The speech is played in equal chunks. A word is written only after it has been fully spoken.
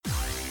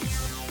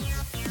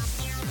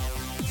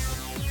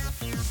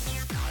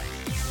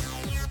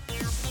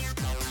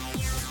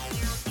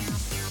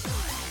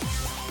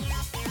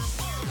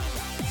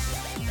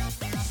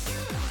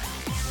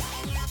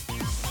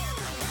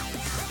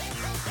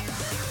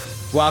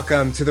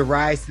Welcome to the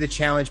Rise to the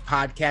Challenge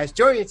podcast.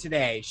 Joining me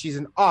today, she's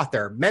an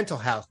author, mental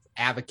health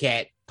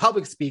advocate,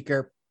 public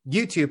speaker,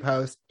 YouTube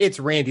host. It's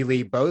Randy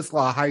Lee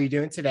Boslaw. How are you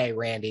doing today,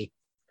 Randy?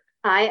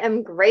 I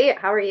am great.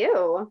 How are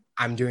you?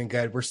 I'm doing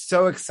good. We're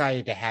so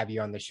excited to have you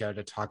on the show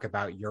to talk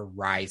about your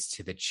rise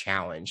to the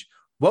challenge.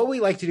 What we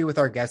like to do with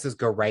our guests is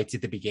go right to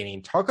the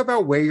beginning, talk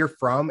about where you're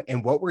from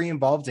and what were you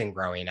involved in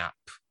growing up.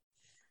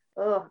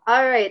 Oh,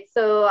 all right.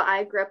 So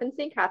I grew up in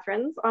St.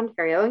 Catharines,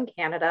 Ontario, in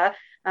Canada.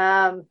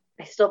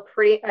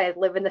 I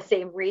live in the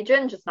same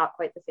region, just not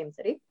quite the same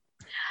city.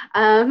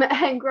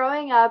 And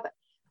growing up,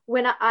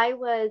 when I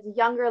was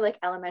younger, like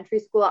elementary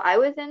school, I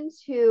was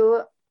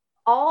into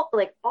all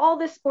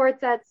the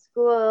sports at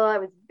school. I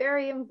was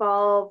very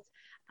involved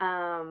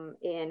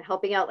in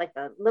helping out like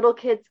the little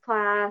kids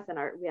class, and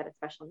we had a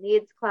special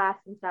needs class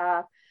and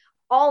stuff,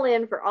 all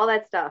in for all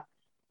that stuff.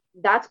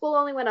 That school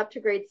only went up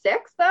to grade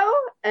 6 though.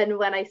 And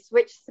when I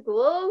switched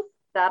schools,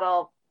 that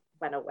all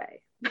went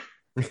away.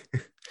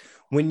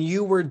 When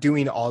you were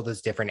doing all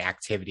those different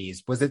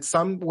activities, was it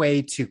some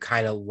way to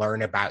kind of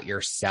learn about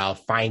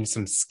yourself, find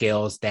some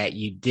skills that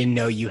you didn't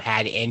know you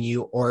had in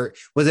you? Or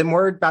was it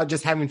more about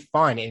just having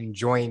fun and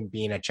enjoying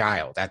being a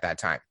child at that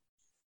time?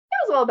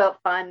 It was all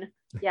about fun.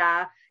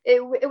 Yeah.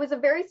 It was a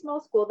very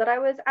small school that I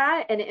was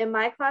at. And in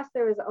my class,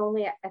 there was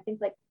only, I think,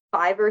 like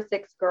 5 or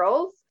 6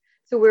 girls.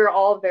 So we were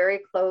all very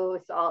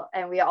close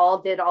and we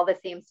all did all the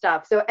same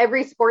stuff. So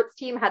every sports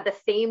team had the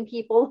same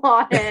people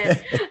on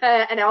it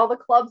and all the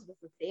clubs was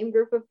the same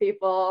group of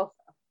people.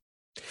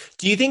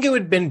 Do you think it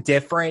would have been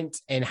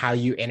different in how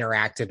you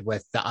interacted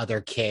with the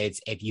other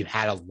kids if you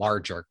had a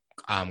larger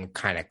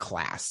kind of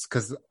class?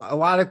 Because a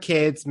lot of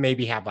kids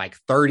maybe have like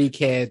 30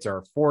 kids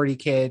or 40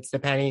 kids,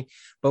 depending.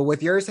 But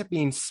with yours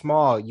being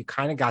small, you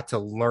kind of got to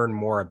learn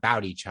more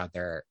about each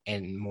other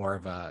in more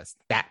of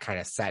that kind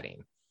of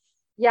setting.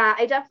 Yeah,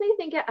 I definitely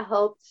think it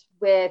helped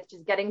with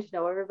just getting to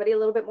know everybody a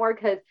little bit more,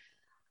 because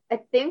I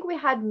think we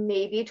had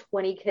maybe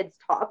 20 kids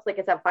tops. Like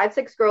I said, 5,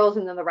 6 girls,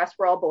 and then the rest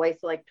were all boys.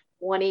 So like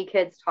 20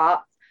 kids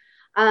tops.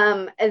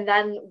 And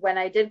then when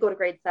I did go to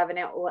grade 7,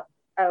 it was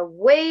a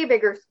way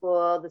bigger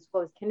school. The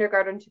school was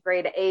kindergarten to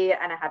grade 8,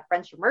 and I had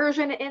French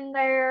immersion in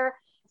there.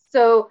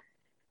 So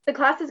the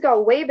classes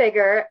got way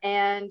bigger.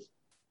 And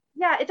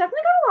yeah, it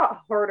definitely got a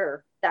lot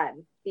harder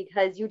then,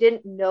 because you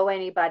didn't know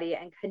anybody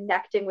and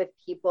connecting with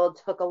people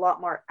took a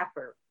lot more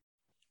effort.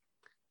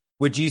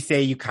 Would you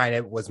say you kind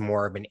of was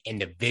more of an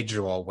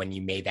individual when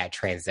you made that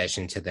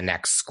transition to the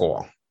next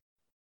school?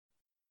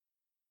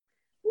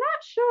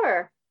 Not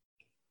sure.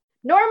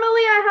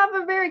 Normally I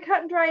have a very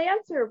cut and dry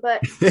answer,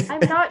 but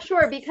I'm not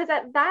sure, because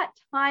at that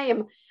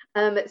time,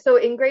 so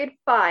in grade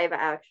 5,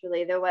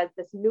 actually, there was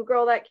this new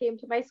girl that came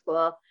to my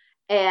school,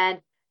 and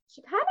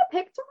she kind of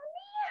picked on me.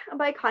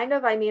 By kind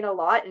of, I mean a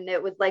lot. And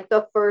it was like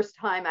the first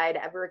time I'd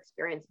ever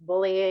experienced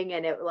bullying,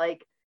 and it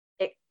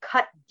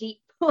cut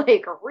deep,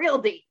 like real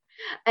deep.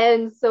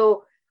 And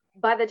so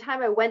by the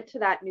time I went to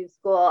that new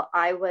school,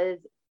 I was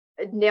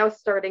now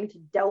starting to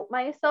doubt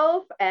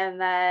myself.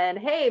 And then,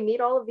 hey, meet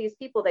all of these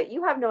people that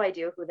you have no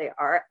idea who they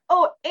are.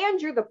 Oh,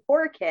 and you're the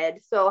poor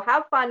kid, so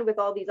have fun with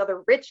all these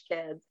other rich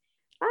kids.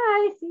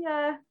 Bye, see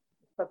ya.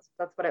 That's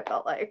what it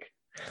felt like.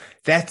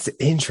 That's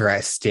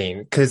interesting,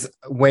 because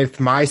with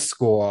my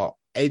school,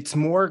 it's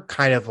more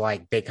kind of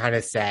like they kind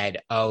of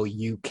said, oh,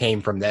 you came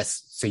from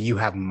this, so you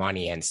have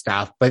money and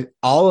stuff. But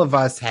all of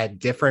us had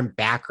different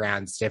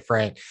backgrounds,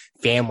 different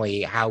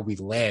family, how we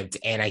lived.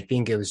 And I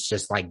think it was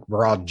just like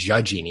we're all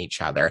judging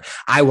each other.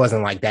 I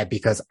wasn't like that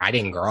because I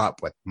didn't grow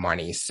up with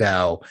money.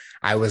 So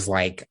I was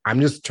like,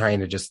 I'm just trying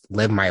to just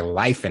live my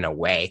life in a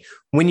way.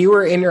 When you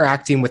were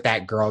interacting with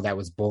that girl that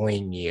was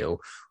bullying you,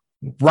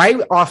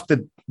 right off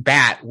the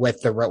bat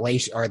with the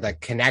relation or the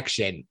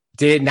connection,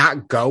 did it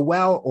not go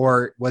well,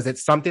 or was it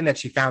something that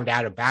she found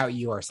out about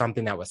you or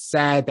something that was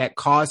said that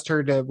caused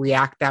her to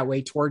react that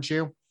way towards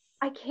you?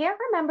 I can't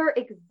remember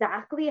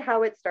exactly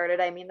how it started.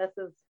 I mean, this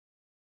is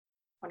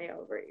 20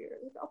 over years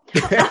ago.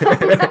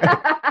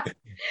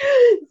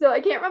 So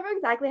I can't remember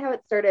exactly how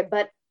it started,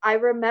 but I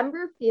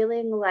remember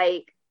feeling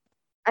like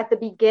at the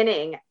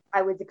beginning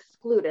I was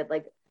excluded.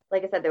 Like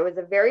I said, there was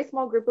a very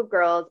small group of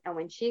girls, and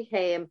when she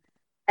came,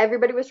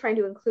 everybody was trying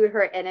to include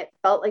her, and it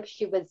felt like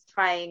she was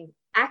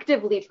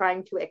actively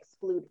trying to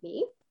exclude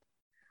me.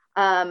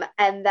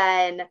 And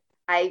then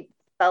I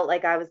felt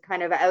like I was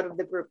kind of out of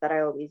the group that I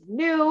always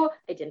knew.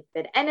 I didn't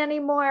fit in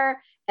anymore.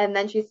 And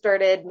then she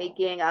started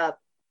making up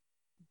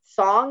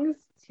songs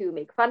to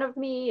make fun of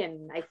me,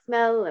 and I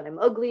smell, and I'm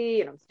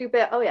ugly, and I'm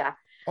stupid. Oh yeah.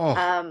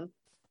 Oh.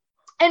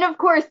 And of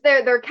course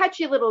they're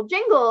catchy little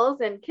jingles,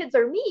 and kids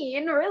are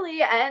mean,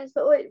 really. And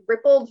so it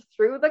rippled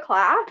through the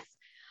class.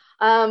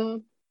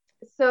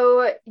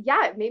 So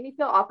yeah, it made me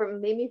feel awkward.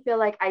 It made me feel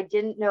like I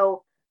didn't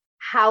know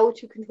how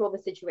to control the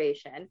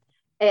situation.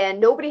 And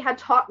nobody had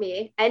taught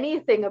me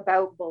anything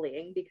about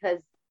bullying, because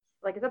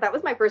like I said, that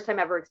was my first time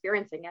ever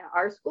experiencing it.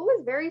 Our school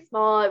was very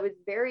small. It was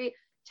very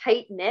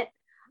tight knit.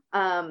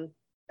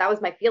 That was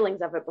my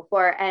feelings of it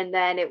before. And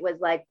then it was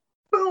like,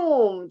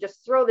 boom,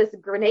 just throw this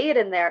grenade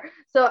in there.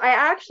 So I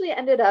actually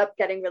ended up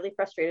getting really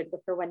frustrated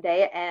with her one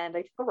day, and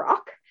I took a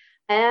rock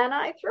and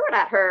I threw it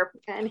at her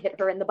and hit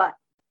her in the butt.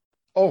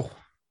 Oh,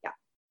 Yeah.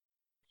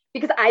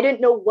 Because I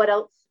didn't know what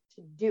else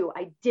to do.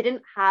 I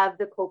didn't have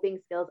the coping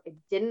skills. I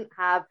didn't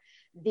have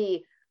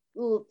the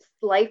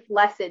life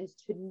lessons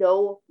to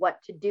know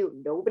what to do.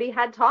 Nobody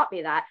had taught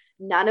me that.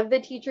 None of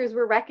the teachers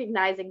were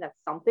recognizing that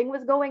something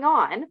was going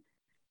on.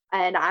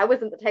 And I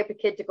wasn't the type of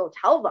kid to go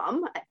tell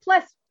them.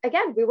 Plus,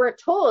 again, we weren't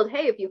told,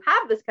 hey, if you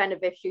have this kind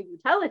of issue, you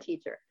tell a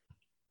teacher.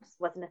 This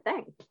wasn't a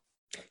thing.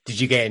 Did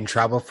you get in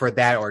trouble for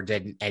that, or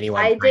did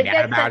anyone I find did out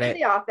get about sent it? to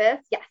the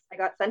office. Yes, I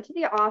got sent to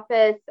the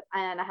office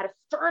and I had a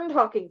stern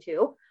talking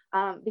to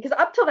because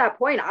up till that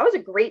point, I was a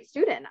great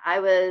student. I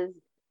was,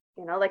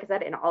 like I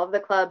said, in all of the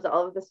clubs,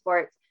 all of the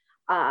sports,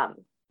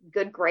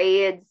 good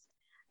grades.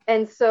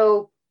 And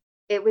so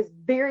it was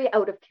very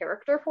out of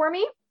character for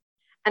me.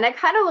 And I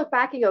kind of look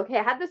back and go, okay,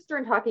 I had this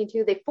stern talking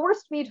to. They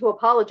forced me to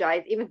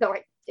apologize, even though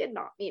I did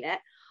not mean it.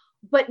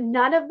 But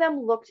none of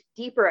them looked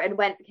deeper and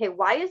went, okay,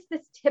 why is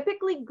this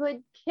typically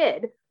good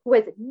kid who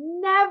has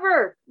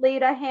never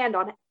laid a hand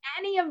on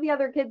any of the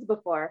other kids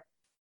before,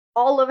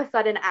 all of a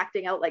sudden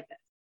acting out like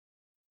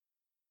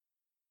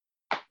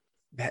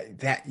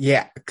this?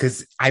 Yeah,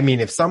 because I mean,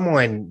 if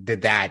someone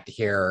did that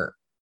here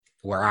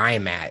where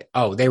I'm at,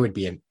 they would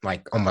be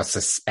like almost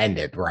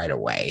suspended right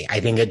away. I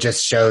think it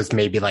just shows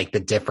maybe like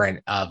the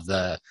different of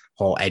the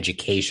whole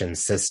education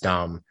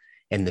system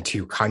in the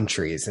two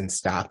countries and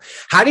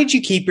stuff. How did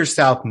you keep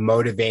yourself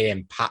motivated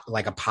and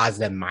like a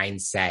positive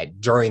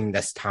mindset during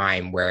this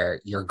time where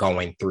you're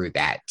going through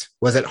that?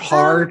 Was it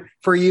hard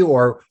for you,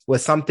 or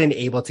was something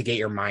able to get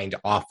your mind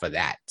off of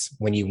that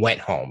when you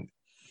went home?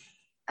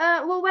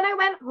 Well, when I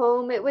went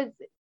home,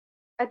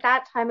 at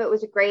that time, it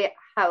was a great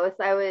house.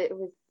 It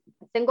was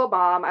a single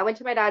mom. I went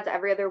to my dad's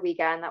every other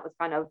weekend. That was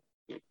kind of,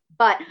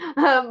 but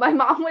my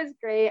mom was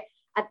great.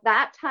 At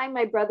that time,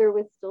 my brother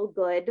was still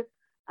good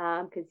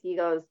because he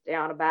goes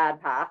down a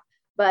bad path.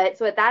 But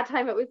so at that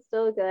time, it was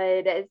still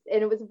good. And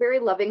it was a very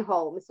loving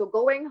home. So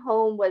going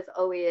home was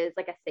always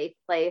like a safe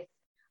place.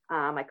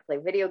 I could play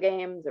video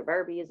games or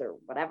Barbies or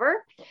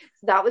whatever.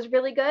 So that was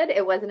really good.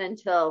 It wasn't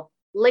until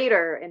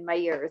later in my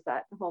years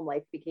that home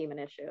life became an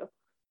issue.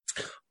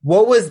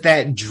 What was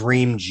that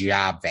dream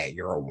job that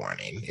you're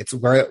wanting? It's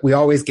where we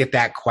always get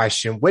that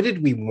question. What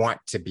did we want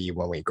to be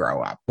when we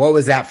grow up? What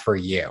was that for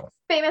you?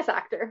 Famous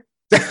actor.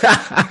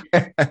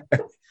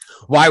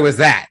 Why was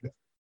that?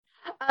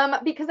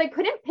 Because I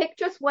couldn't pick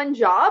just one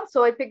job.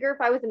 So I figure if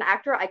I was an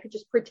actor, I could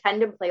just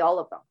pretend and play all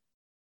of them.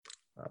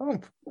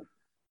 Oh,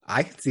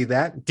 I can see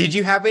that. Did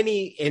you have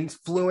any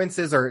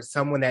influences or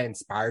someone that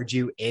inspired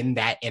you in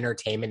that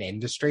entertainment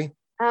industry?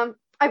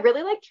 I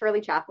really like Charlie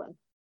Chaplin.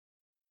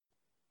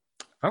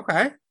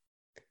 Okay.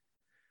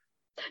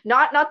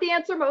 Not the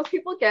answer most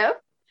people give.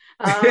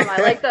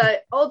 I like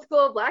the old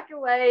school black and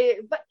white,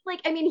 but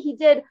he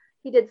did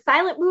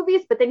silent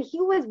movies, but then he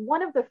was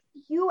one of the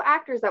few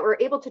actors that were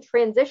able to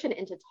transition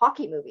into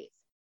talkie movies.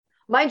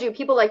 Mind you,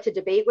 people like to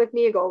debate with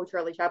me and go,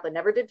 Charlie Chaplin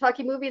never did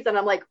talkie movies. And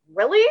I'm like,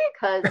 really?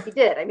 Because he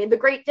did. I mean, The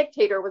Great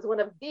Dictator was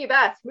one of the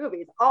best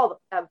movies of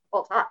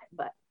all time,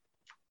 but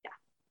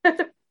yeah.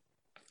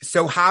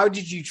 So how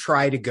did you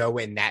try to go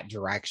in that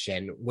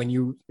direction when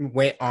you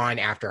went on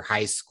after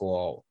high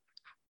school?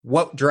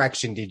 What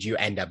direction did you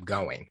end up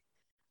going?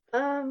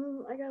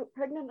 I got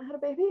pregnant and had a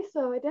baby,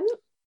 so I didn't.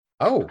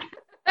 Oh.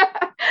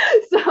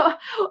 So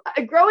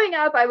growing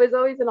up, I was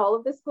always in all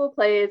of the school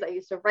plays. I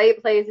used to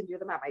write plays and do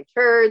them at my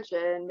church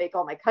and make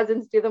all my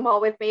cousins do them all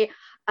with me.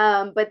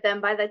 But then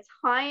by the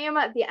time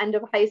the end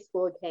of high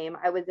school came,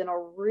 I was in a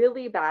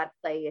really bad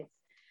place.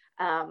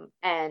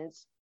 And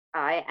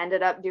I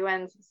ended up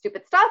doing some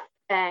stupid stuff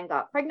and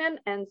got pregnant.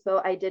 And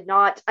so I did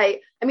not, I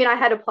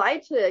had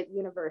applied to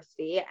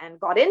university and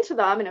got into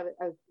them, and I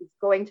was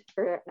going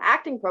for an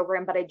acting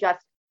program, but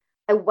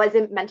I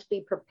wasn't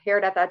mentally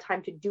prepared at that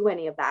time to do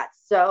any of that.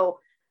 So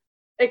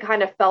it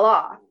kind of fell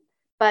off.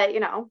 But,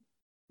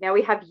 now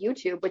we have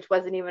YouTube, which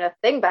wasn't even a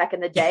thing back in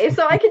the day.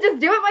 So I could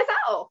just do it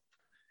myself.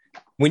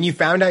 When you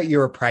found out you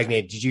were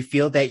pregnant, did you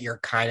feel that your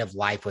kind of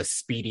life was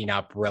speeding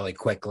up really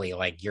quickly?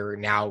 Like you're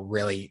now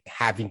really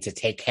having to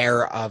take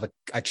care of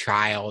a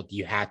child.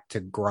 You have to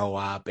grow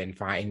up and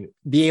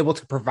be able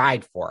to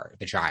provide for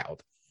the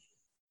child.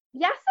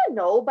 Yes and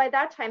no. By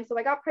that time, so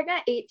I got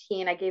pregnant at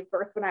 18. I gave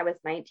birth when I was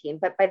 19.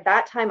 But by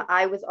that time,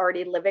 I was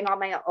already living on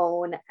my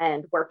own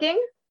and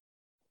working.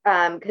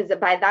 Because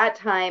by that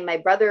time, my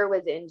brother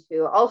was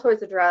into all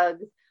sorts of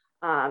drugs,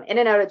 in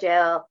and out of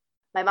jail.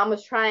 My mom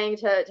was trying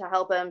to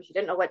help him. She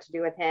didn't know what to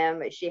do with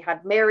him. She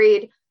had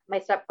married my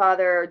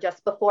stepfather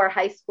just before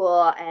high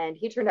school, and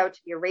he turned out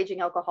to be a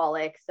raging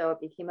alcoholic. So it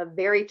became a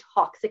very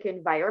toxic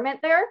environment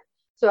there.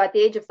 So at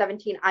the age of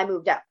 17, I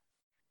moved out.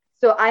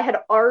 So I had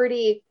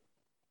already,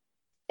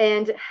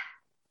 and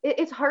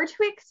it's hard to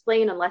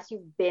explain unless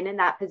you've been in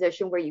that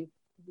position where you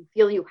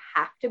feel you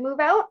have to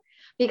move out,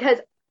 because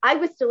I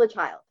was still a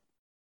child.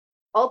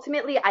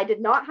 Ultimately, I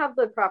did not have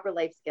the proper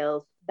life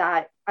skills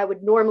that I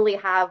would normally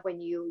have when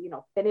you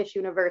know, finish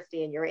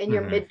university and you're in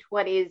your Mhm.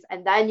 mid-20s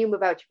and then you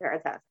move out to your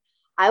parents' house.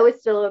 I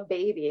was still a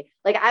baby.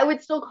 Like I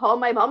would still call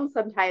my mom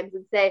sometimes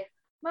and say,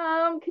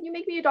 Mom, can you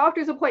make me a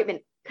doctor's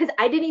appointment? Because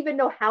I didn't even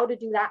know how to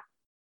do that.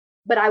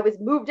 But I was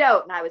moved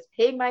out and I was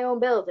paying my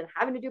own bills and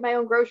having to do my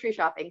own grocery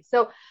shopping.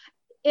 So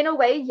in a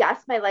way,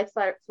 yes, my life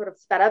sort of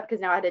sped up because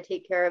now I had to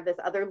take care of this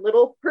other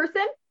little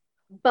person.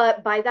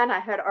 But by then I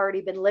had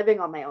already been living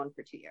on my own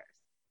for 2 years.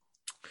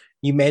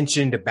 You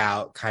mentioned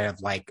about kind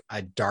of like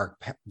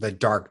the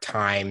dark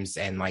times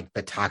and like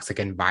the toxic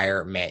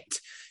environment.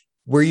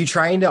 Were you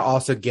trying to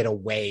also get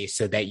away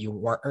so that you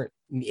weren't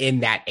in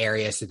that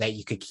area so that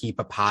you could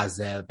keep a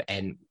positive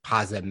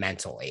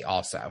mentally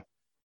also?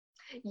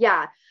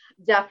 Yeah,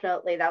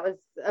 definitely. That was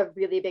a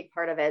really big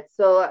part of it.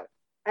 So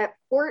at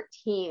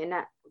 14,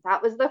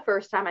 that was the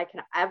first time I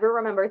can ever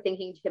remember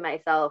thinking to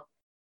myself,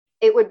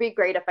 it would be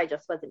great if I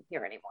just wasn't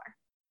here anymore.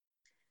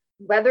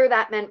 Whether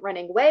that meant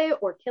running away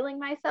or killing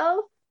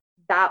myself,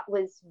 that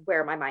was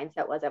where my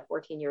mindset was at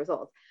 14 years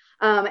old.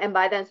 And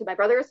by then, so my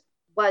brother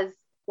was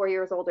 4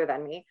 years older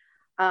than me.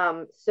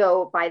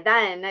 So by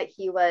then,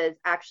 he was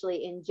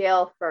actually in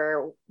jail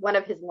for one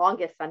of his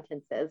longest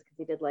sentences because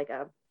he did like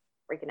a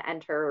break and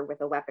enter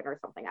with a weapon or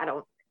something. I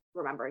don't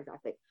remember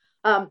exactly.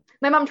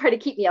 My mom tried to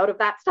keep me out of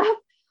that stuff,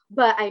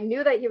 but I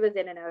knew that he was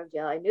in and out of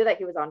jail. I knew that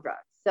he was on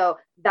drugs. So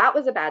that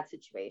was a bad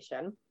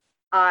situation.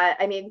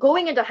 I mean,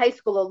 going into high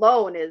school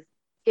alone is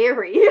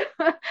scary,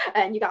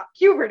 and you got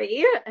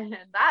puberty, and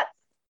that's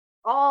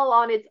all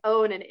on its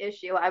own an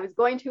issue. I was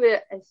going to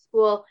a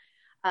school,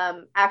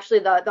 actually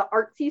the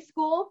artsy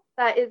school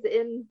that is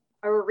in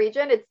our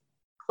region. It's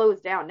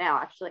closed down now,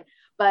 actually,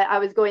 but I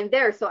was going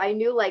there, so I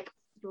knew like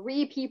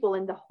 3 people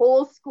in the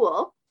whole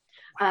school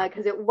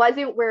because it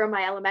wasn't where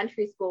my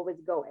elementary school was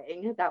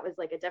going. That was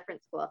like a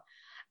different school,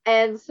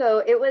 and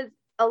so it was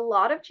a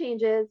lot of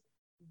changes.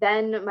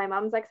 Then my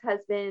mom's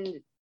ex-husband,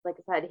 like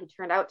I said, he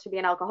turned out to be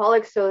an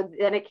alcoholic. So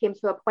then it came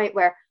to a point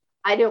where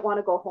I didn't want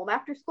to go home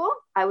after school.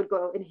 I would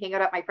go and hang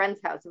out at my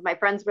friend's house. If my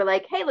friends were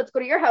like, hey, let's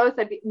go to your house,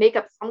 I'd make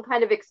up some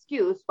kind of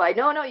excuse. But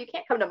no, you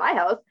can't come to my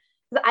house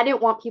because I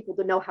didn't want people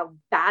to know how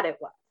bad it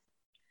was.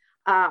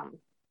 Um,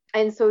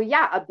 and so,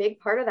 yeah, a big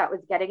part of that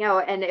was getting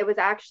out. And it was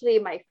actually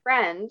my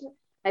friend,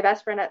 my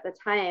best friend at the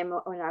time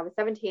when I was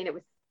 17, it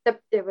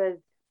was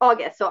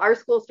August. So our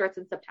school starts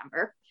in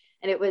September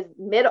and it was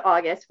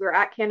mid-August. We were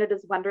at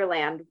Canada's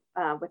Wonderland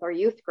with our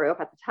youth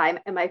group at the time,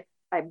 and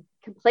I'm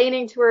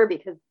complaining to her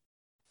because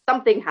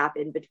something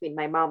happened between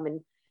my mom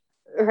and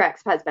her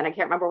ex-husband. I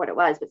can't remember what it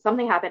was, but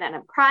something happened, and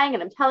I'm crying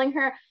and I'm telling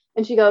her,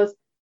 and she goes,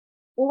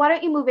 "Well, why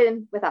don't you move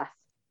in with us,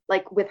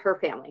 like with her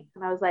family?"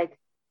 And I was like,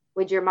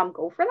 "Would your mom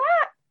go for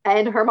that?"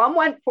 And her mom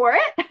went for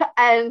it,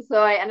 and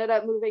so I ended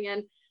up moving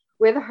in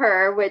with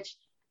her, which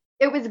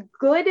it was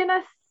good in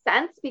a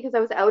sense because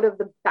I was out of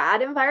the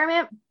bad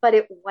environment, but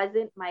it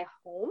wasn't my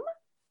home.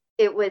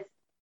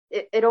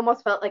 It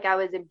almost felt like I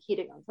was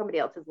impeding on somebody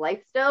else's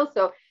life still.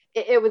 So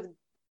it was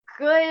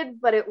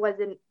good, but it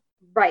wasn't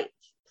right.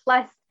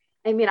 Plus,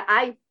 I mean,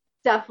 I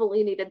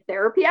definitely needed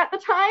therapy at the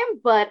time,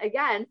 but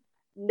again,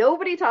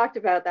 nobody talked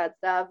about that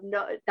stuff.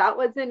 No, that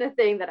wasn't a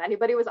thing that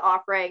anybody was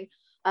offering.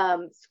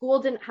 School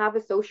didn't have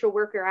a social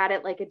worker at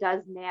it like it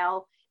does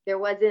now. There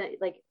wasn't,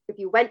 like, if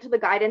you went to the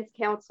guidance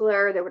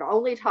counselor, they would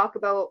only talk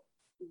about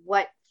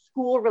what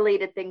school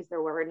related things there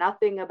were,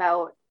 nothing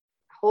about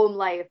home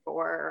life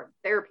or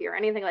therapy or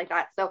anything like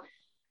that. So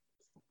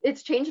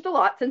it's changed a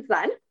lot since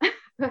then,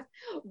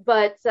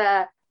 but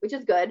which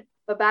is good.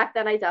 But back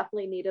then, I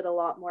definitely needed a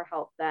lot more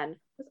help than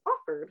was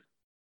offered.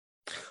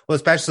 Well,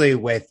 especially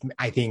with,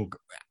 I think,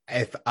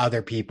 if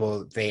other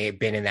people, they've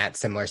been in that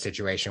similar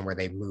situation where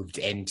they moved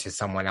into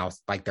someone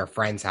else, like their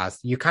friend's house,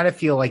 you kind of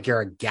feel like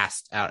you're a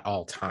guest at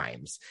all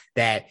times.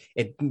 That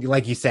it,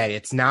 like you said,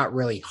 it's not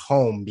really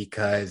home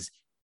because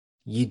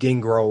you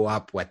didn't grow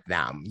up with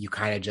them. You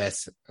kind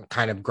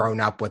of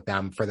grown up with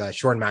them for the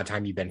short amount of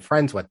time you've been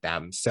friends with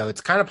them. So it's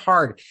kind of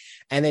hard.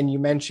 And then you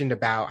mentioned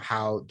about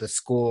how the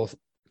school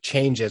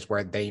changes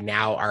where they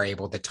now are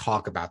able to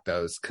talk about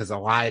those, because a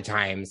lot of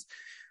times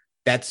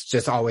that's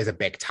just always a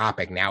big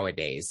topic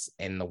nowadays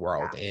in the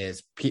world,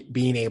 is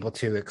being able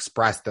to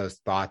express those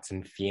thoughts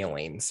and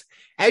feelings.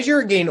 As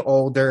you're getting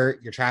older,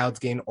 your child's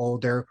getting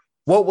older,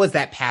 what was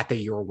that path that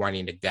you were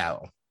wanting to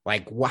go?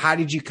 Like, how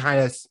did you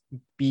kind of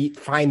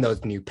find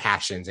those new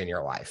passions in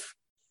your life?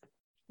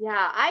 Yeah,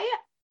 I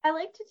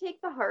like to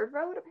take the hard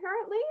road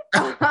apparently.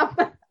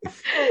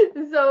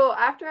 So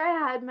after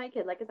I had my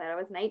kid, like I said, I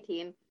was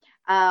 19.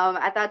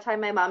 At that time,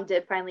 my mom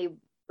did finally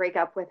break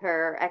up with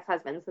her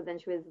ex-husband, so then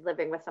she was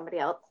living with somebody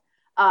else.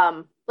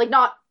 Like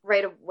not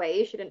right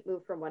away, she didn't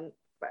move from one,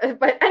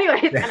 but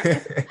anyways.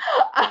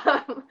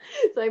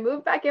 So I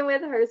moved back in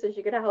with her so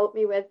she could help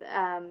me with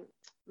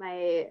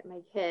my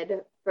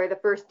kid for the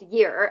first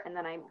year, and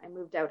then I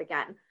moved out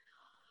again.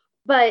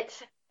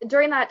 But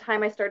during that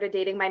time, I started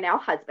dating my now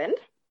husband.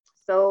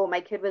 So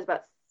my kid was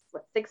about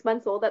 6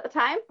 months old at the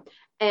time,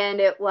 and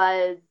it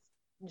was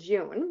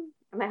June.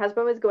 My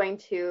husband was going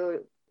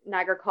to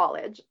Niagara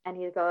College, and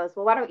he goes,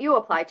 "Well, why don't you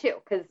apply too?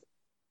 Because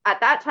at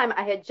that time,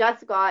 I had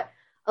just got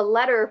a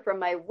letter from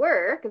my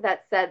work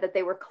that said that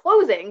they were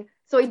closing.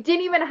 So I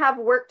didn't even have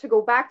work to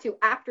go back to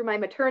after my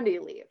maternity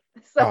leave.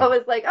 So I Oh,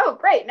 was like, oh,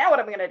 great. Now what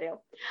am I going to do?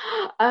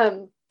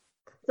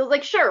 So I was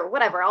like, sure,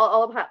 whatever.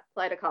 I'll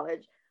apply to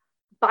college.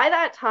 By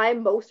that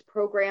time, most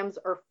programs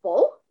are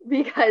full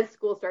because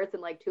school starts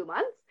in like 2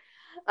 months.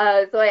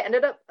 So I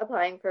ended up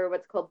applying for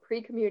what's called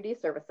pre-community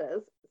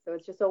services. So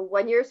it's just a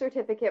 1 year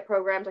certificate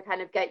program to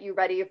kind of get you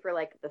ready for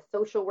like the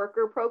social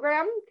worker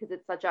program because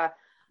it's such a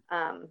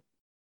um,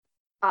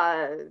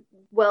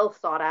 well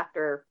sought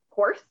after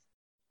course.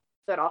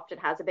 So it often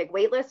has a big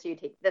wait list. So you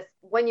take this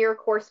 1 year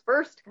course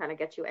first to kind of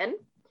get you in.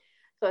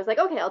 So I was like,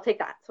 okay, I'll take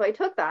that. So I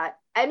took that.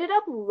 I ended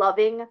up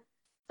loving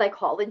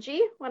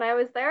psychology when I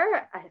was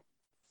there.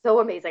 So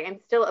amazing. I'm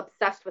still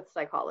obsessed with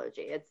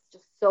psychology. It's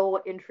just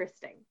so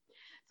interesting.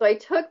 So I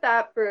took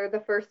that for the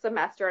first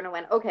semester and I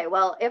went, okay,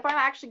 well, if I'm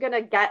actually going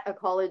to get a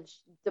college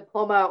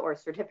diploma or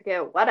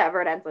certificate,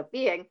 whatever it ends up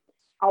being,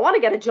 I want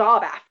to get a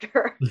job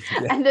after.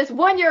 yeah. And this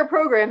 1 year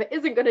program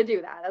isn't going to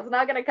do that. That's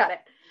not going to cut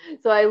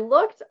it. So I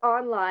looked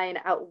online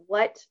at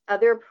what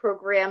other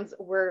programs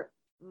were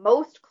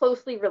most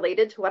closely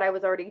related to what I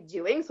was already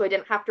doing. So I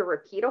didn't have to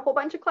repeat a whole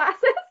bunch of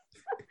classes.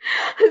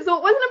 So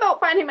it wasn't about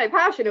finding my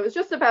passion. It was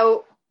just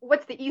about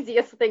what's the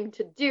easiest thing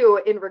to do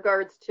in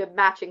regards to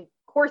matching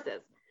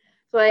courses.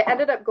 So I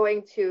ended up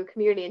going to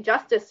community and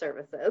justice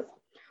services,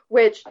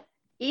 which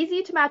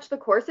easy to match the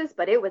courses,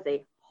 but it was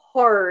a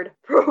hard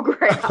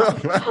program.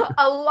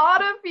 A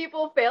lot of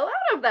people fail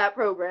out of that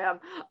program,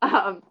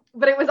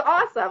 but it was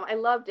awesome. I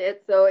loved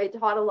it. So it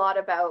taught a lot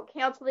about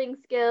counseling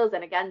skills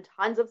and again,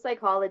 tons of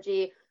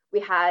psychology.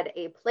 We had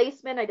a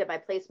placement. I did my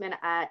placement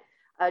at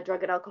a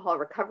drug and alcohol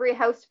recovery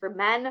house for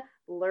men,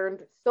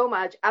 learned so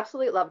much,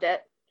 absolutely loved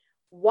it.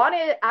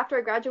 Wanted, after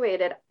I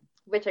graduated,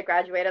 which I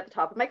graduated at the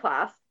top of my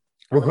class,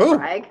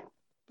 brag.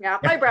 Yeah,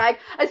 my brag.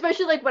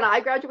 Especially like when I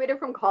graduated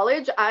from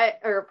college,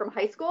 or from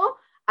high school,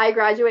 I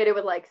graduated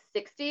with like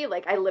 60.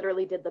 Like I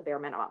literally did the bare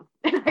minimum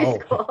in high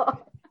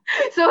school.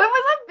 So it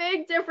was a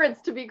big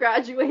difference to be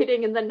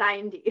graduating in the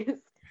 90s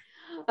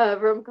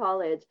from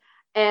college.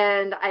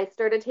 And I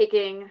started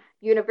taking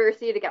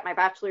university to get my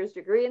bachelor's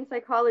degree in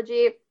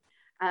psychology.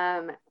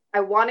 I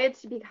wanted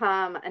to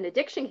become an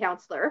addiction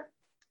counselor,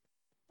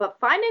 but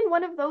finding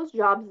one of those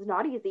jobs is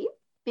not easy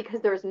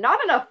because there's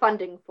not enough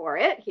funding for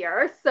it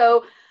here.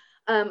 So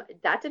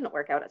that didn't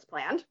work out as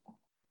planned.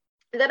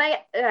 Then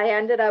I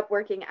ended up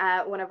working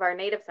at one of our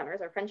native centers,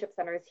 our friendship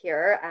centers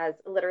here as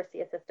a literacy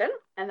assistant.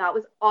 And that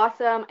was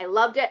awesome. I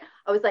loved it.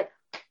 I was like,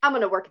 I'm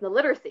going to work in the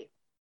literacy.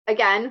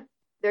 Again,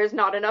 there's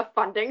not enough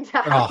funding to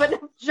have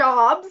enough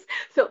jobs.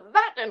 So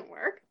that didn't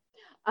work.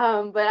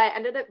 But I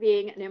ended up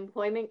being an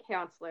employment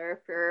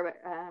counselor for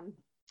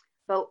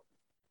about,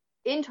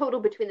 in total,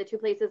 between the two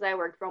places I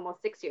worked, for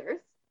almost 6 years.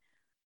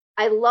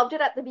 I loved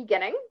it at the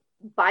beginning.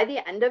 By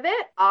the end of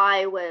it,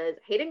 I was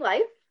hating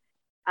life.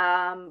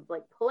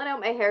 Like pulling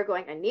out my hair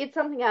going, I need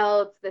something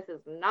else. This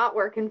is not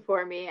working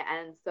for me.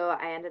 And so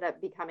I ended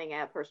up becoming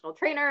a personal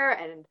trainer.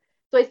 And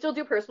so I still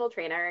do personal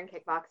trainer and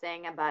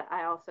kickboxing, but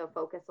I also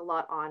focus a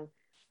lot on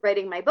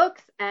writing my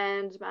books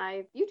and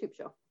my YouTube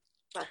show.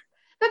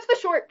 That's the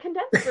short,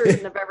 condensed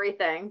version of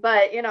everything.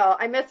 But, you know,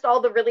 I missed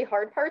all the really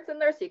hard parts in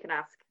there, so you can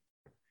ask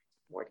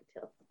more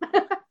details.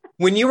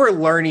 When you were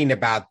learning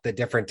about the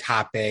different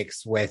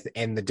topics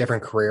within the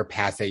different career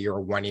paths that you were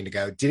wanting to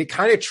go, did it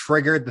kind of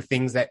trigger the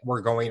things that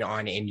were going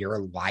on in your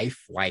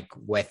life, like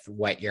with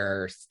what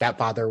your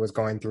stepfather was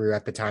going through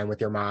at the time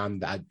with your mom,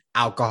 the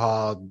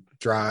alcohol,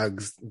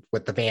 drugs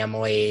with the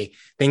family,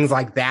 things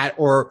like that?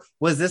 Or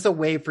was this a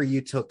way for you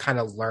to kind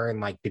of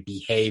learn like the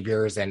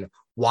behaviors and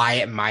why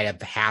it might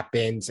have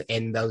happened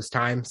in those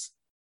times?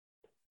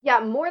 Yeah,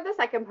 more the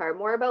second part,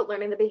 more about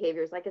learning the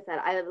behaviors. Like I said,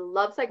 I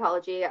love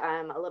psychology.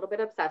 I'm a little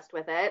bit obsessed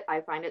with it. I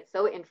find it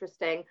so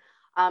interesting.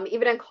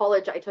 Even in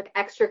college, I took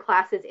extra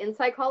classes in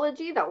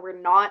psychology that were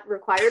not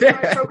required in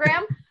my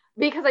program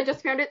because I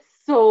just found it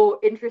so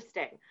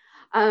interesting.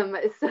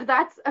 So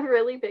that's a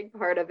really big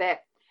part of it.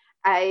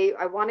 I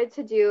wanted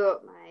to do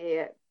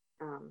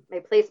my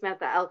placement at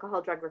the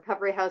alcohol drug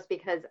recovery house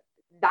because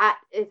that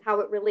is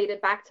how it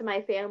related back to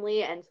my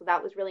family. And so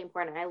that was really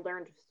important. I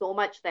learned so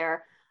much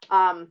there.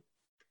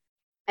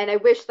 And I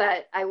wish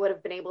that I would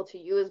have been able to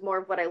use more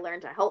of what I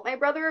learned to help my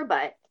brother,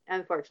 but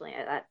unfortunately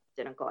that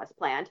didn't go as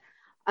planned.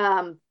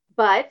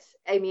 But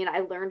I mean,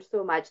 I learned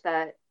so much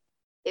that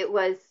it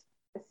was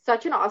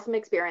such an awesome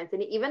experience.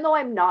 And even though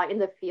I'm not in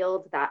the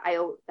field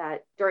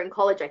that during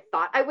college I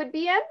thought I would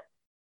be in,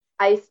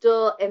 I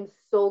still am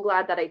so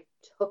glad that I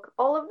took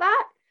all of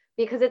that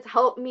because it's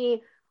helped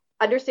me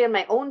understand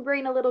my own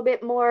brain a little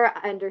bit more,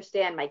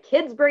 understand my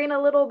kids' brain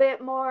a little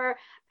bit more,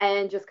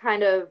 and just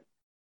kind of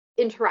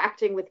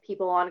interacting with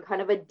people on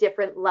kind of a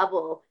different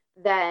level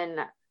than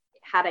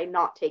had I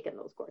not taken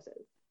those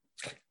courses.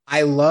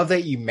 I love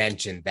that you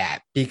mentioned that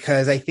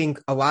because I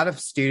think a lot of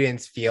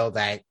students feel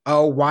that,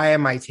 oh, why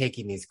am I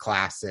taking these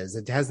classes?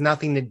 It has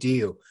nothing to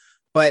do.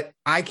 But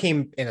I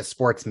came in a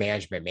sports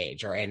management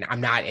major and I'm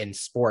not in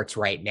sports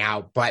right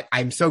now, but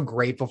I'm so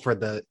grateful for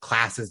the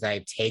classes that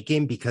I've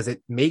taken because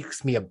it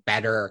makes me a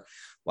better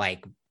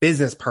like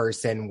business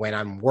person when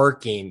I'm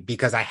working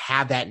because I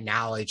have that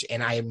knowledge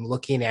and I am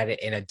looking at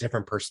it in a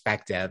different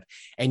perspective.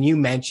 And you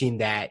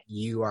mentioned that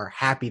you are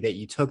happy that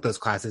you took those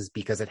classes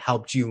because it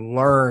helped you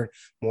learn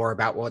more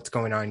about what's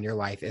going on in your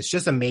life. It's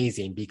just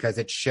amazing because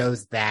it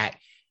shows that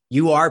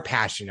you are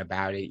passionate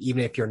about it,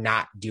 even if you're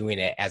not doing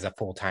it as a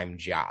full-time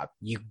job.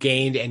 You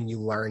gained and you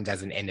learned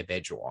as an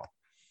individual.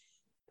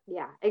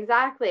 Yeah,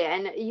 exactly.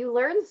 And you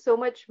learn so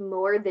much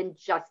more than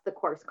just the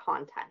course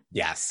content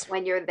Yes.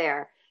 when you're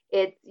there.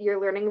 You're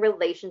learning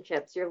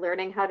relationships. You're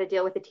learning how to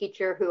deal with a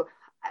teacher who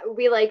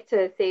we like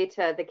to say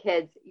to the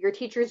kids, your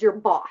teacher's your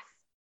boss.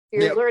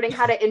 You're Yep. learning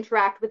how to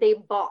interact with a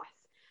boss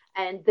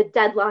and the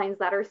deadlines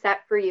that are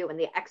set for you and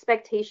the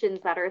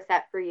expectations that are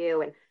set for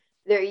you. And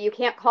there, you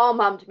can't call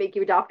mom to make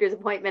you a doctor's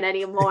appointment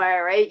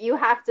anymore, right? You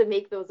have to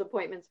make those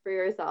appointments for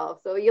yourself.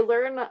 So you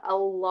learn a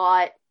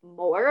lot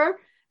more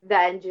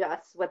than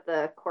just what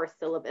the course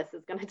syllabus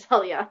is going to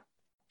tell you.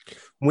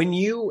 When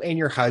you and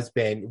your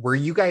husband, were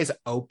you guys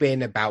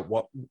open about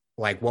what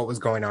was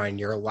going on in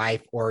your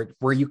life, or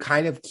were you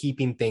kind of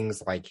keeping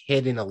things like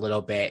hidden a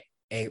little bit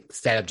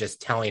instead of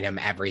just telling him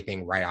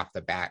everything right off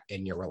the bat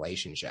in your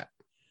relationship?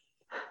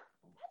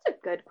 That's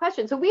a good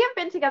question. So we have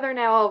been together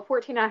now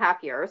 14 and a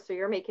half years. So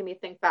you're making me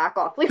think back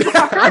awfully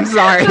far. I'm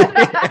sorry.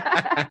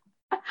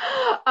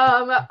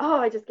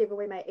 I just gave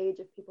away my age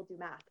if people do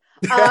math.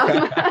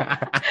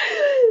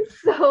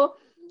 So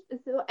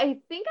I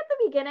think at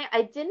the beginning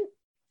I didn't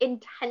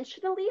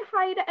intentionally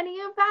hide any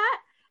of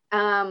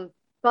that.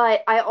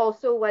 But I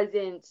also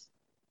wasn't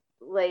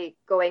like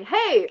going,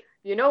 hey,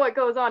 you know what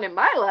goes on in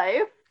my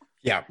life?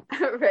 Yeah.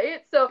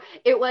 Right. So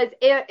it was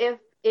if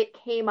it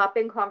came up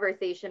in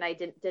conversation, I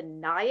didn't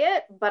deny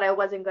it, but I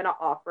wasn't going to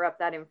offer up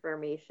that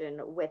information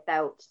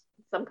without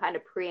some kind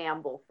of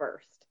preamble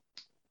first.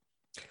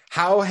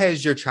 How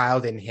has your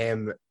child and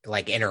him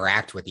like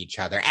interact with each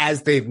other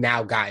as they've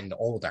now gotten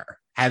older?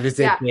 Has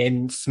it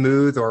been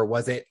smooth or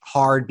was it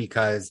hard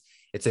because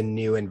it's a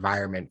new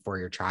environment for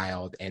your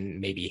child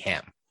and maybe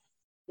him?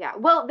 Yeah,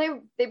 well,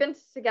 they've been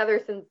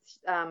together since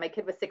my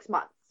kid was 6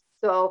 months,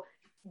 so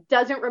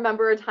doesn't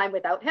remember a time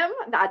without him.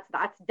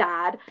 That's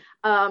dad.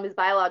 His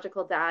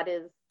biological dad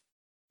is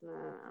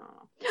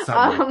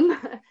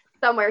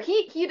somewhere.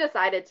 He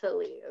decided to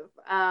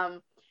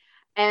leave,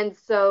 and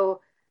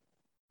so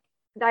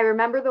I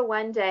remember the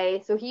one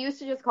day. So he used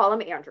to just call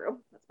him Andrew.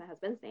 That's my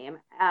husband's name.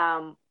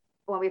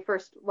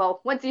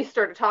 Once he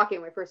started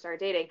talking, when we first started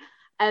dating.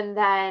 And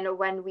then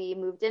when we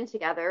moved in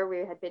together, we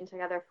had been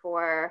together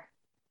for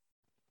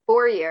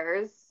 4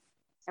 years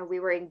and we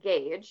were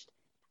engaged.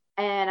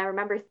 And I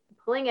remember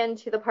pulling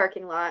into the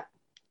parking lot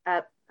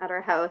at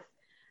our house,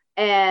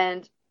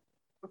 and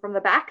from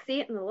the back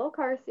seat in the little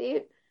car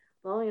seat,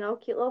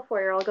 cute little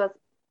 4-year-old goes,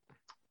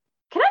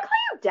 "Can I call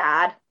you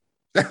Dad?"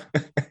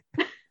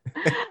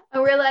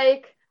 And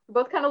we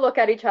both kind of look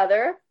at each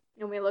other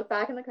and we look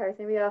back in the car seat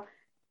and we go,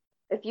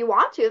 "If you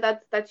want to,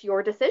 that's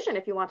your decision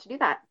if you want to do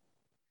that."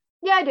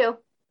 "Yeah, I do."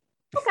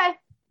 "Okay."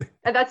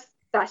 And that's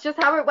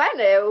just how it went.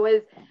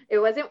 It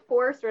wasn't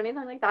forced or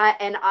anything like that.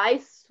 And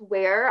I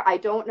swear, I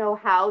don't know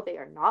how they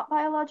are not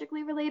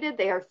biologically related.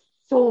 They are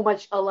so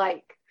much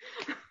alike.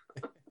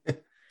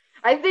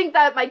 I think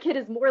that my kid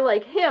is more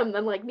like him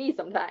than like me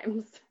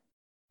sometimes.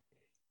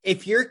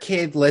 If your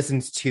kid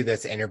listens to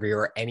this interview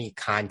or any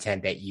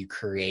content that you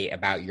create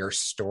about your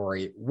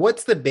story,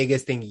 what's the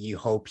biggest thing you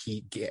hope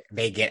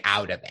they get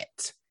out of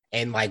it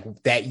and like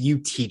that you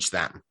teach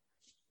them?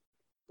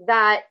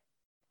 That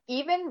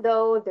even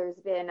though there's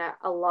been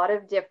a lot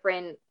of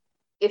different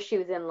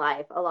issues in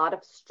life, a lot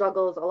of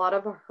struggles, a lot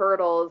of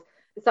hurdles,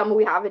 some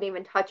we haven't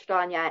even touched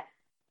on yet,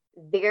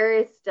 there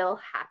is still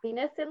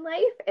happiness in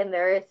life and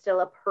there is still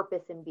a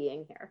purpose in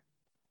being here.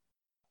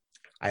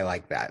 I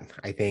like that.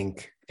 I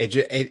think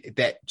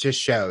that just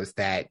shows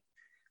that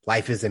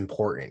life is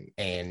important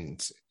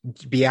and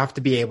you have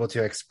to be able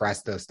to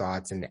express those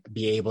thoughts and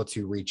be able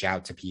to reach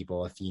out to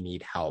people if you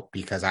need help,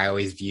 because I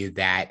always view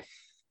that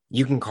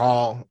you can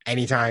call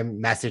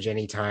anytime, message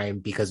anytime,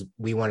 because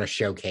we want to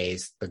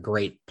showcase the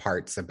great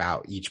parts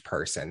about each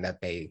person that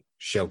they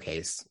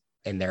showcase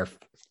in their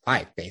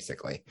life,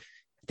 basically.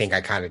 I think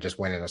I kind of just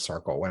went in a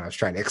circle when I was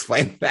trying to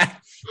explain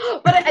that.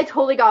 But I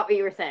totally got what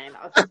you were saying.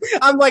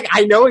 I'm like,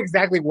 I know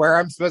exactly where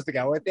I'm supposed to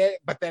go with it,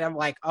 but then I'm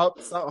like,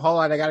 hold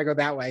on, I got to go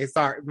that way.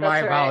 Sorry, my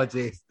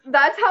apologies.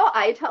 That's how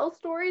I tell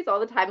stories all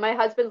the time. My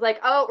husband's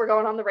like, "Oh, we're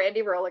going on the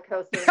Randy roller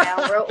coaster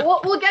now.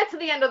 We'll get to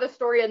the end of the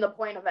story and the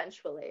point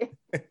eventually."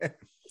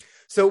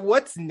 So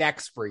what's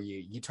next for you?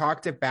 You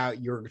talked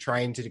about you're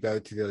trying to go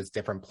to those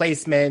different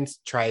placements,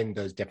 trying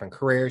those different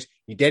careers.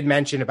 You did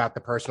mention about the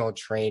personal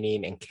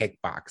training and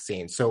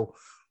kickboxing. So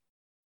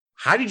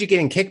how did you get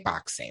in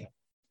kickboxing?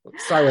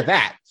 Let's start with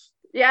that.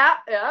 Yeah.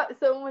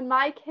 So when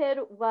my kid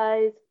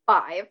was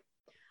 5,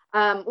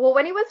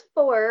 when he was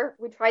 4,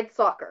 we tried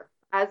soccer,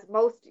 as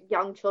most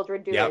young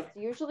children do. Yep. It's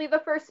usually the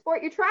first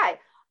sport you try.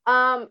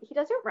 He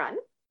doesn't run.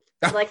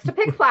 He likes to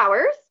pick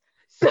flowers.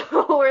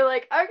 So we're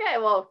like, okay,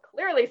 well,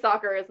 clearly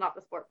soccer is not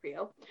the sport for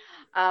you.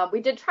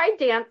 We did try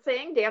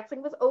dancing.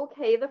 Dancing was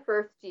okay the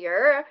first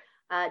year.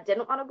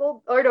 Didn't want to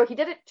go, or no, he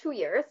did it 2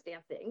 years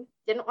dancing.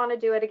 Didn't want to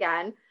do it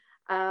again.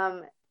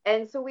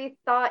 And so we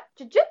thought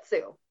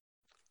jiu-jitsu.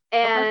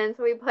 And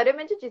so we put him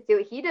in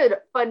jiu-jitsu. He did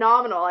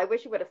phenomenal. I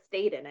wish he would have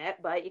stayed in it,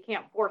 but you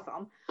can't force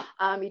him.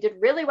 He did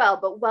really well.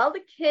 But while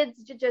the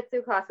kids'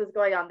 jiu-jitsu class was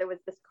going on, there was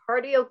this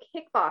cardio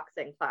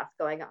kickboxing class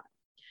going on.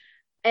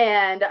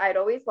 And I'd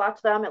always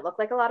watch them. It looked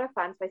like a lot of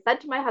fun. So I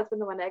said to my husband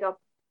the one day, I go,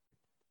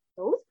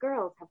 those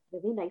girls have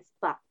really nice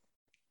butts.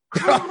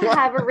 I want to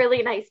have a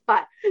really nice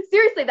butt.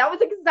 Seriously, that was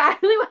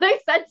exactly what I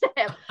said to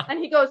him. And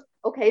he goes,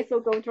 okay, so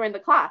go join the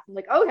class. I'm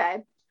like,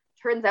 okay.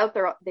 Turns out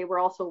they were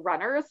also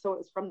runners, so it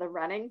was from the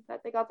running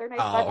that they got their nice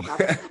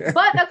butt.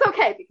 But that's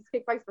okay because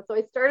kickboxing. So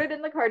I started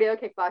in the cardio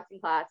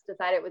kickboxing class,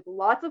 decided it was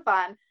lots of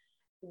fun,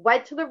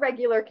 went to the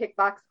regular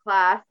kickbox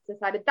class,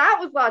 decided that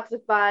was lots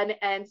of fun,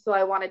 and so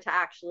I wanted to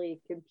actually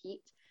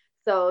compete.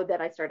 So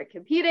then I started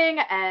competing,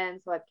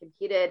 and so I've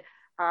competed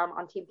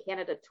on Team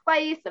Canada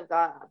twice. I've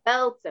got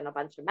belts and a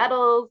bunch of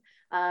medals,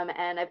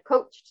 and I've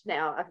coached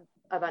now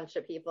a bunch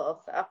of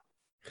people. So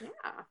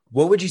yeah.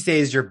 What would you say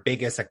is your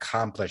biggest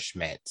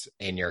accomplishment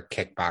in your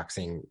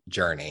kickboxing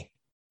journey?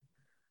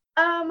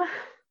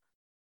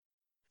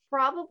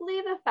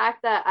 Probably the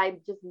fact that I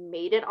just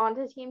made it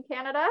onto Team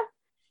Canada.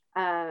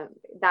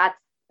 That's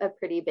a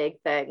pretty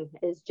big thing,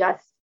 is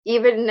just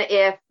even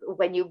if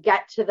when you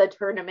get to the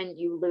tournament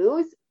you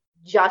lose,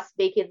 just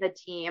making the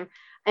team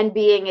and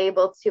being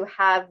able to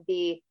have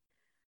the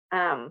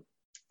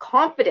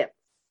confidence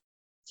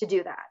to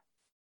do that,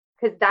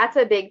 because that's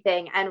a big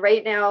thing. And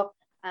right now,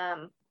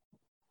 I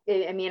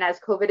mean, as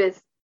COVID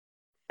is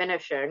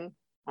finishing,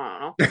 I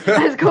don't know,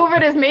 as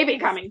COVID is maybe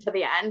coming to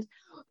the end,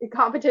 the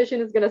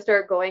competition is going to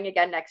start going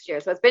again next year.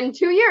 So it's been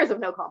 2 years of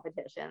no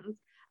competitions.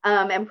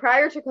 And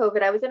prior to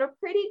COVID, I was in a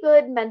pretty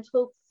good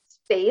mental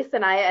space,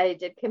 and I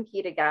did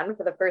compete again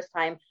for the first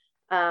time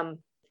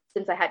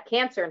since I had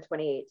cancer in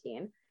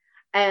 2018.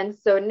 And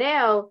so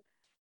now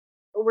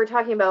we're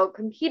talking about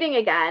competing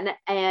again,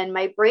 and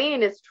my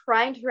brain is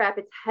trying to wrap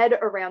its head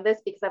around this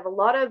because I have a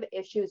lot of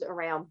issues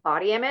around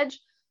body image,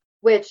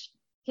 which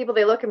people,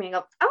 they look at me and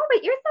go, oh,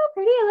 but you're so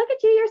pretty. Look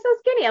at you. You're so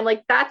skinny. I'm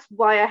like, that's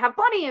why I have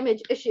body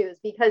image issues,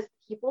 because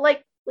people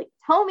like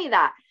tell me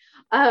that.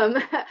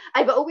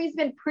 I've always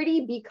been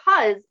pretty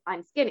because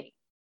I'm skinny.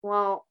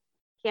 Well,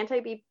 can't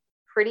I be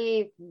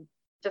pretty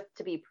just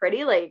to be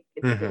pretty? Like,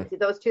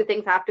 those two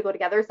things have to go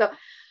together. So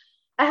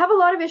I have a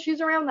lot of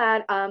issues around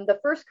that. The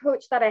first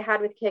coach that I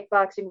had with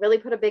kickboxing really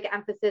put a big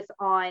emphasis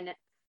on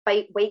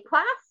fight weight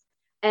class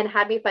and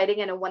had me fighting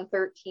in a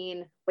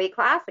 113 weight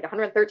class, like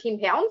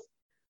 113 pounds,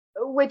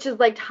 which is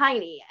like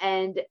tiny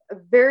and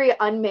very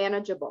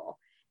unmanageable.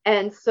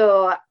 And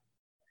so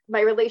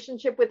my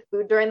relationship with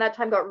food during that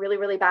time got really,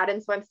 really bad.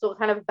 And so I'm still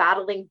kind of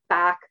battling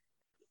back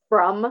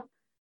from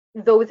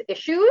those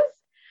issues.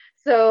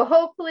 So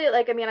hopefully,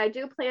 I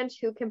do plan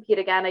to compete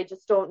again. I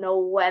just don't know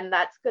when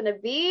that's going to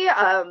be.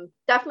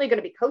 Definitely going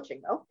to be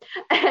coaching though.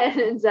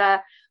 And,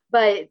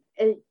 but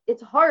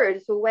it's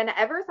hard. So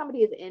whenever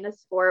somebody is in a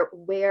sport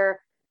where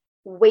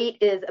weight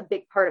is a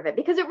big part of it,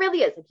 because it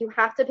really is, like, you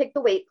have to pick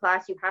the weight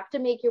class, you have to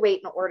make your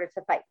weight in order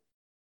to fight.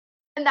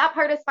 And that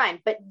part is fine,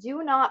 but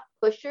do not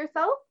push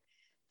yourself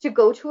to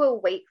go to a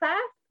weight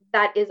class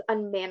that is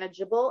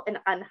unmanageable and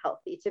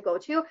unhealthy to go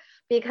to,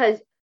 because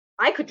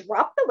I could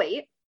drop the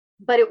weight,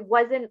 but it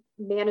wasn't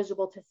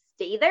manageable to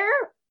stay there.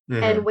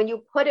 And when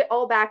you put it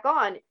all back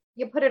on,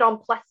 you put it on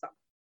plus some.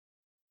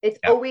 It's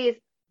always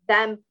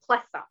them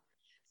plus some.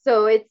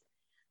 So it's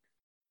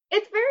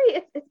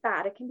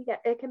bad. It can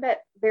be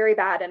very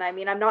bad. And I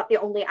mean, I'm not the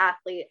only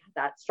athlete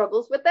that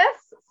struggles with this.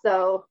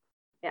 So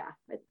yeah,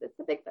 it's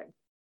a big thing.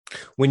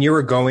 When you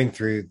were going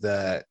through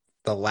the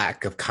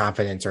lack of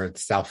confidence or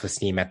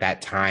self-esteem at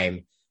that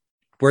time,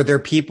 were there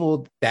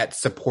people that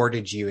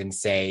supported you and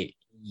say,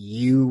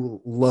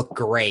 you look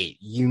great,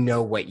 you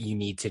know what you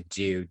need to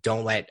do,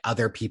 don't let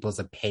other people's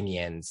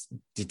opinions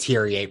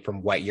deteriorate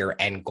from what your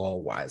end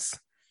goal was?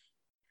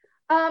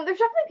 There's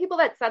definitely people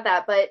that said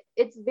that, but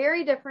it's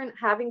very different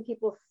having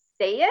people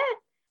say it.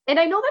 And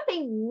I know that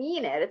they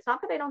mean it. It's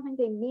not that I don't think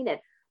they mean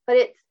it, but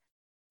it's,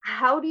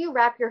 how do you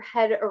wrap your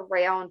head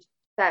around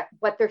that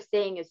what they're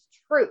saying is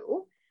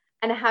true?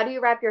 And how do you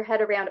wrap your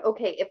head around,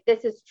 okay, if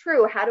this is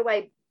true, how do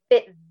I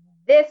fit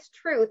this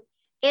truth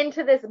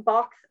into this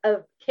box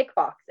of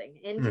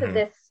kickboxing, into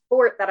this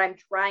sport that I'm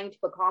trying to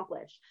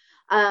accomplish?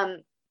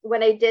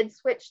 When I did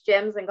switch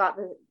gyms and got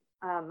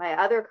my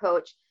other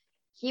coach,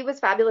 he was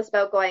fabulous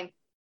about going,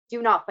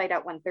 do not fight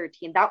at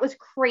 113. That was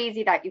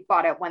crazy that you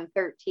fought at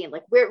 113.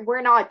 Like,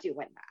 we're not doing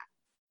that.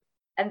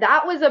 And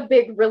that was a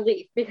big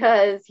relief,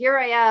 because here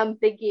I am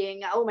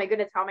thinking, oh my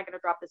goodness, how am I going to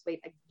drop this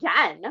weight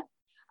again?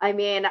 I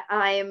mean,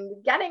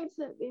 I'm getting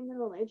to be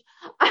middle age.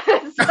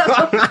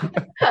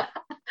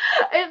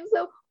 And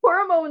so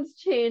hormones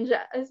change,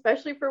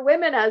 especially for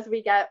women as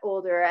we get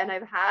older. And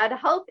I've had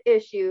health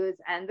issues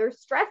and there's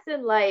stress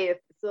in life.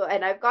 So,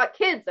 and I've got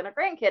kids and a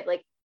grandkid.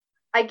 Like,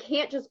 I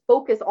can't just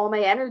focus all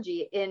my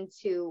energy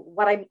into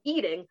what I'm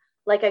eating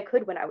like I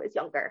could when I was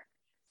younger.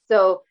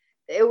 So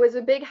it was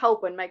a big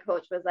help when my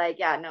coach was like,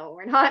 yeah, no,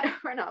 we're not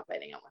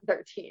fighting at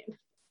 113.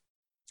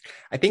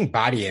 I think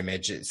body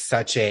image is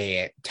such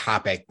a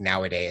topic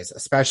nowadays,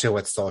 especially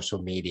with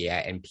social media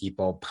and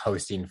people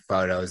posting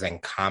photos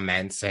and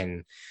comments.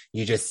 And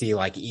you just see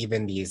like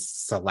even these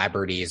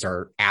celebrities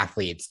or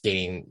athletes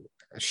getting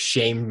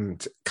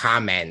shamed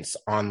comments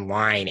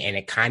online, and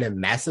it kind of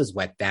messes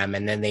with them.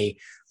 And then they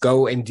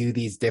go and do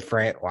these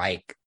different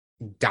like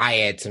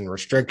diets and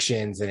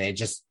restrictions, and it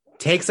just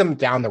takes them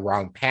down the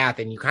wrong path.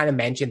 And you kind of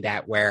mentioned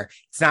that where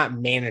it's not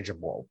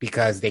manageable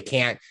because they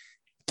can't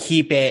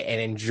keep it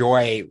and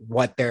enjoy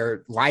what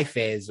their life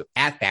is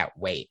at that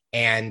weight.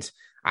 And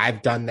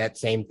I've done that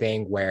same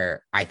thing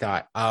where I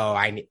thought, oh,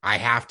 I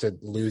have to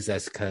lose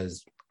this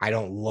because I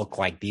don't look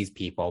like these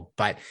people.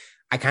 But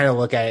I kind of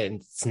look at it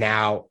and it's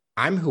now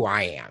I'm who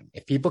I am.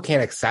 If people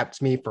can't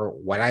accept me for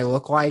what I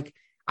look like,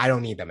 I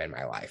don't need them in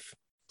my life.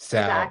 So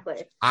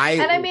exactly.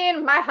 I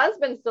mean, my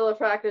husband's still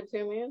attracted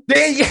to me.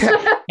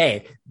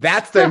 Hey,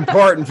 that's the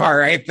important part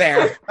right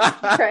there.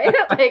 Right?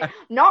 Like,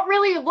 not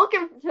really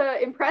looking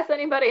to impress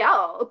anybody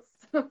else.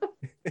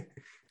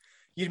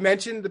 You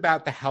mentioned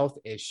about the health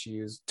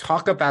issues.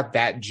 Talk about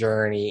that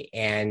journey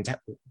and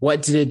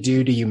what did it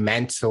do to you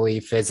mentally,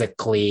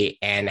 physically,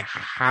 and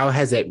how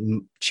has it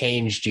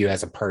changed you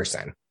as a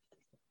person?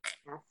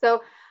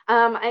 So,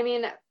 I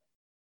mean,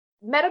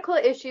 medical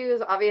issues,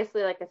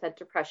 obviously, like I said,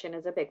 depression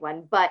is a big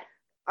one, but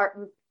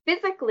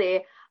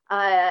physically,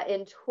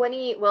 in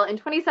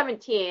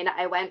 2017,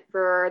 I went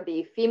for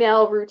the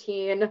female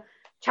routine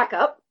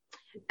checkup,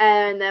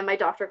 and then my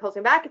doctor calls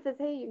me back and says,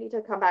 hey, you need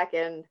to come back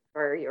in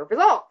for your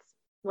results.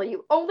 Well,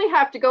 you only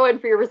have to go in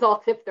for your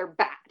results if they're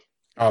bad.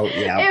 Oh,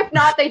 yeah. If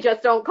not, they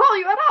just don't call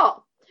you at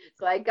all.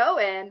 So I go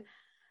in,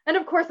 and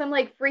of course, I'm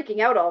like freaking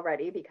out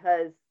already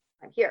because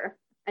I'm here.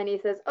 And he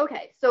says,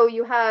 okay, so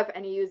you have,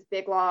 and he used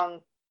big, long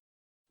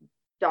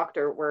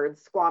doctor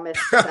words, squamous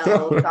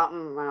cells,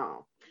 something.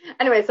 Oh.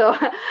 Anyway, so,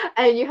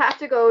 and you have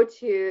to go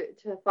to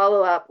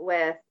follow up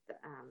with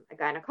a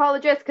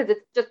gynecologist because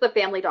it's just the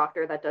family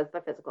doctor that does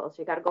the physical. So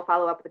you got to go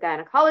follow up with the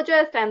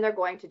gynecologist, and they're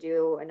going to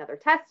do another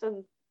test,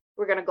 and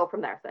we're going to go from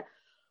there. So,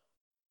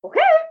 okay.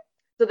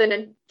 So then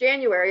in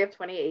January of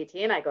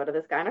 2018, I go to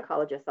this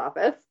gynecologist's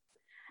office,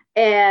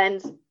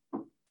 and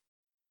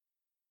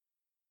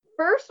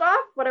first off,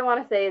 what I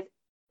want to say is,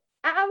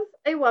 as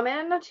a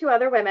woman to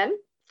other women,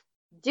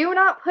 do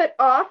not put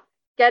off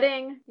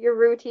getting your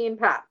routine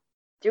PAP.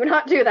 Do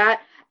not do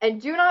that.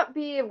 And do not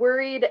be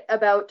worried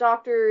about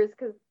doctors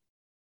because,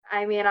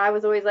 I mean, I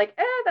was always like,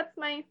 that's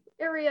my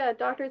area,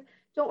 doctors.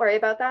 Don't worry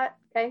about that.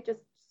 Okay,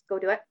 just go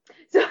do it.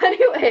 So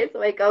anyway,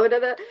 so I go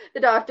to the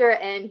doctor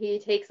and he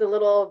takes a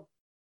little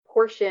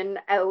portion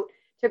out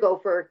to go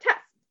for tests.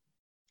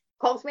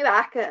 Calls me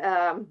back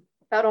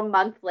about a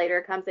month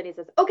later, comes in, he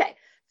says, okay,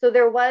 so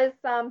there was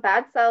some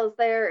bad cells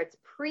there. It's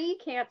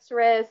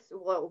pre-cancerous.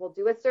 We'll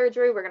do a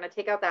surgery. We're going to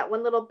take out that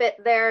one little bit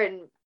there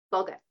and it's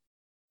all good.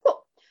 Cool.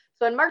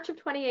 So in March of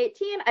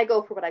 2018, I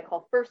go for what I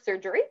call first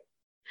surgery.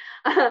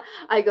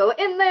 I go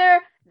in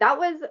there. That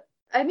was,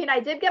 I mean, I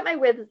did get my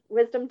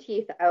wisdom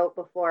teeth out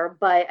before,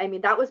 but I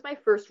mean, that was my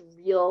first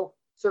real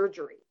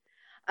surgery.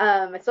 So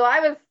I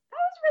was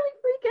really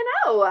freaking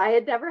out. I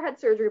had never had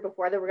surgery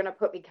before. They were going to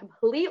put me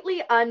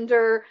completely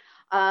under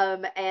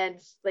and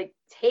like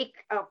take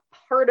a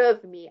part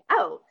of me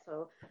out.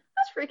 So I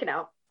was freaking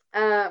out.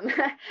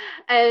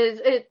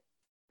 And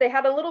they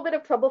had a little bit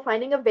of trouble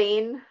finding a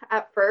vein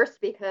at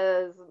first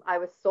because I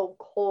was so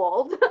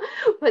cold,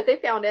 but they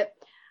found it.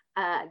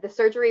 The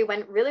surgery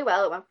went really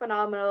well. It went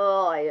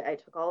phenomenal. I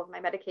took all of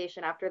my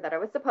medication after that I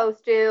was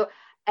supposed to.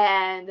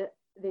 And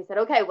they said,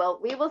 okay,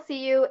 well, we will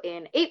see you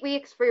in 8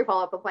 weeks for your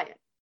follow-up appointment.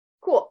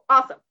 Cool.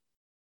 Awesome.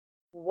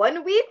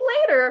 1 week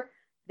later,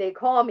 they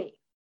call me.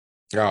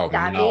 Oh,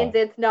 that means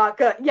it's not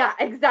good. Yeah,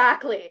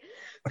 exactly.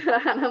 And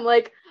I'm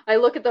like, I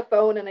look at the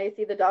phone and I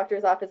see the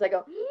doctor's office. I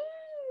go,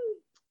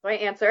 So I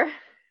answer.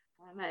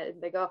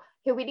 And they go,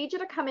 hey, we need you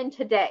to come in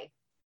today.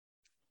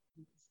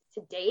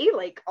 Today?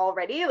 Like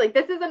already? Like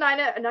this is a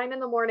 9 in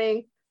the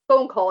morning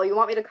phone call. You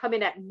want me to come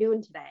in at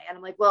noon today? And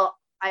I'm like, well,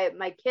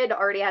 my kid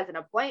already has an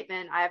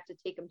appointment. I have to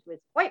take him to his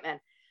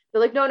appointment.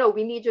 They're like, no,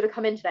 we need you to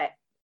come in today.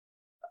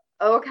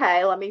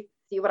 Okay, let me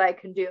see what I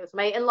can do. So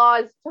my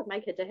in-laws took my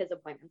kid to his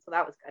appointment. So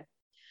that was good.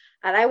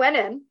 And I went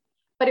in,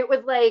 but it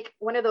was like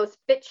one of those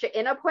fit you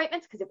in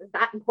appointments because it was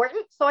that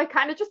important. So I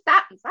kind of just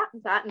sat.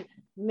 And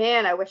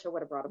man, I wish I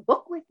would have brought a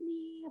book with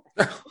me.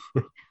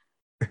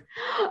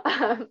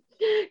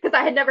 Because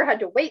I had never had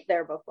to wait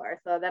there before.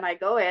 So then I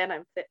go in,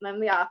 I'm sitting in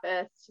the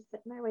office, just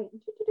sitting there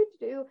waiting.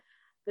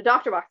 The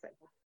doctor walks in.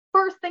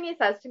 First thing he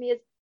says to me is,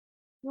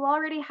 you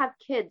already have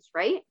kids,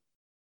 right?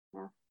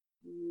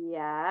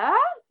 Yeah.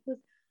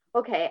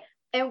 Okay.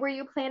 And were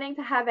you planning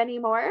to have any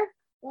more?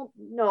 Well,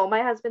 no,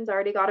 my husband's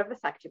already got a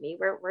vasectomy.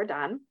 We're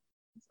done.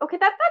 Okay,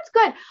 that's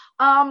good.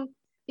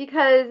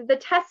 Because the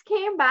test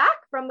came back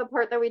from the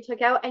part that we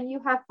took out and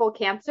you have full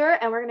cancer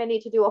and we're going to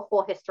need to do a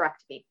full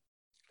hysterectomy.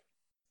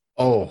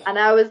 Oh. And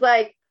I was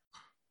like,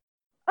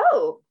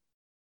 oh,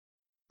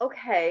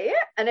 okay.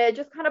 And I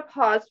just kind of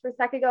paused for a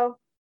second, go,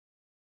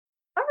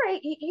 all right,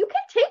 you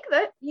can take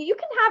that. You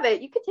can have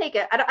it. You can take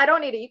it. I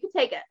don't need it. You can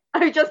take it.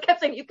 I just kept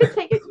saying, you can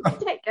take it. You can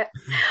take it.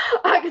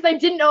 Because I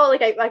didn't know,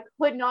 like, I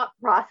could not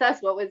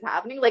process what was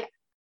happening. Like,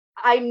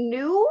 I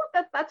knew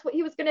that that's what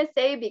he was going to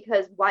say,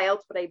 because why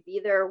else would I be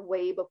there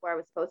way before I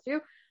was supposed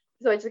to?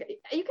 So I just,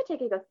 you can take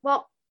it. He goes,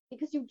 well,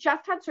 because you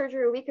just had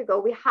surgery a week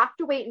ago, we have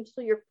to wait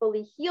until you're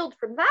fully healed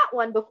from that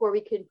one before we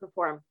can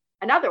perform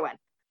another one.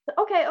 So,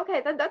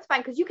 okay, then that's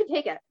fine, because you can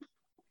take it.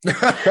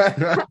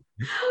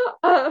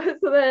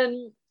 So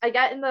then I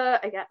get in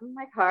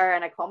my car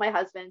and I call my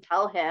husband,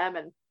 tell him,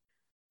 and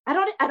I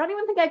don't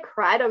even think I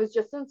cried. I was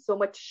just in so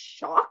much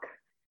shock.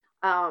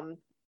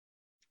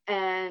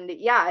 And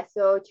yeah,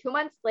 so 2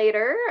 months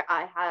later,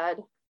 I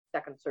had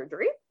second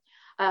surgery.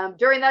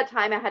 During that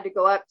time, I had to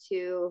go up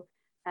to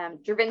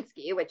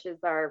Dravinsky, which is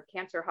our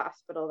cancer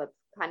hospital that's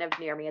kind of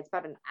near me. It's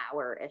about an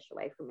hour-ish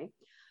away from me.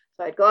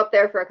 So I'd go up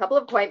there for a couple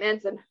of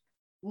appointments and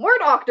more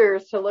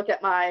doctors to look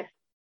at my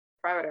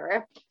private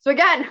area. So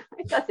again,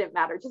 it doesn't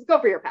matter. Just go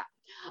for your path.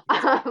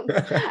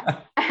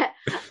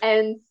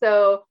 And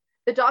so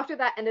the doctor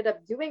that ended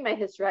up doing my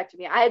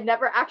hysterectomy, I had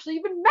never actually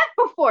even met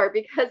before,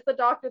 because the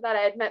doctor that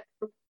I had met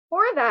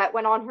before that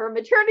went on her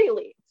maternity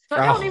leave. So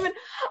I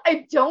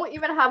don't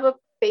even have a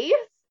face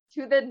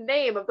to the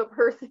name of the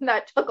person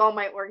that took all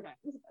my organs,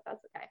 but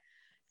that's okay.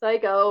 So I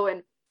go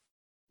and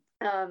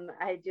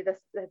I do this.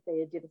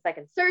 They do the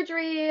second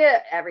surgery.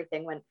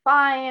 Everything went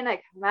fine.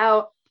 I come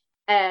out,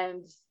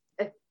 and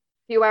a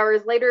few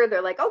hours later,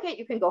 they're like, "Okay,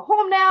 you can go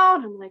home now."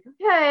 And I'm like,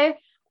 "Okay."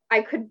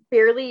 I could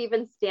barely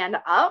even stand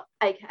up.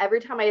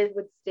 Every time I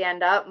would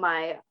stand up,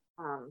 my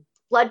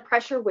blood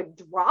pressure would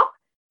drop,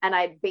 and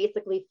I'd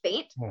basically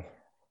faint.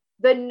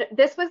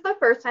 This was the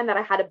first time that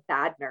I had a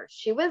bad nurse.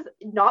 She was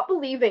not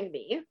believing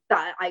me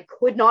that I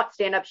could not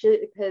stand up,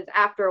 because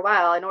after a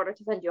while, in order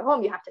to send you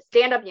home, you have to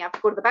stand up and you have to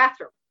go to the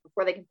bathroom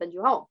before they can send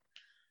you home.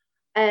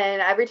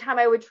 And every time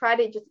I would try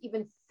to just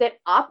even sit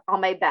up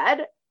on my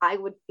bed, I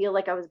would feel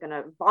like I was going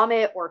to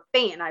vomit or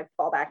faint, and I'd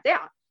fall back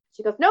down.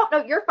 She goes, no,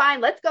 you're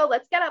fine. Let's go.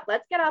 Let's get up.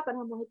 And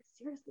I'm like,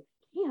 seriously,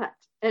 I can't.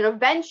 And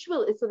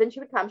eventually, so then she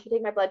would come, she'd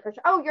take my blood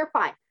pressure. Oh, you're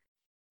fine.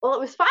 Well, it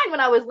was fine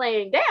when I was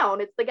laying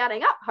down. It's the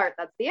getting up part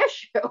that's the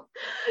issue.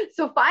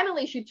 So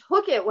finally, she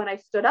took it when I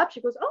stood up. She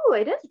goes, oh,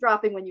 it is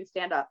dropping when you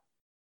stand up.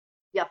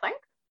 You think?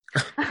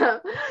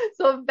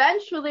 So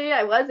eventually,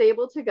 I was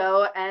able to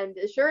go. And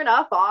sure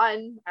enough,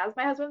 as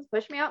my husband's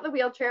pushed me out in the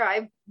wheelchair,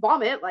 I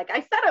vomit like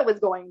I said I was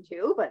going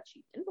to, but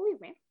she didn't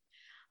believe me.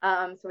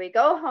 So we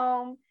go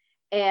home,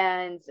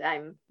 and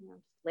I'm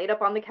laid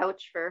up on the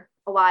couch for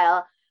a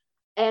while.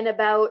 And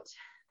about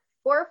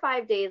 4 or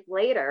 5 days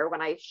later,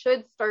 when I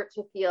should start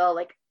to feel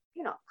like,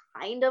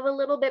 kind of a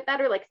little bit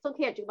better, like still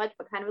can't do much,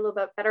 but kind of a little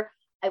bit better,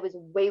 I was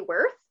way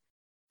worse.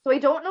 So I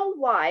don't know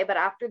why, but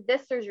after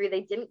this surgery,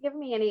 they didn't give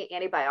me any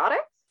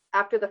antibiotics.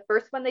 After the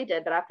first one they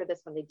did, but after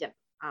this one they didn't.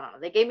 I don't know.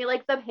 They gave me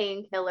like the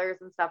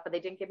painkillers and stuff, but they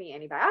didn't give me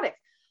antibiotics.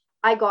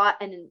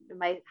 And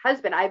my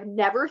husband, I've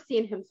never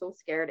seen him so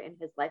scared in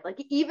his life.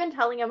 Like, even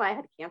telling him I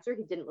had cancer,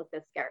 he didn't look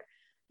this scared.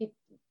 He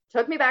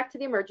took me back to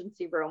the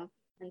emergency room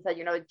and said,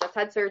 just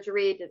had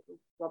surgery,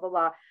 blah, blah,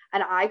 blah.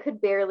 And I could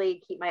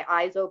barely keep my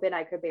eyes open.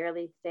 I could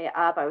barely stay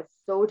up. I was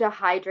so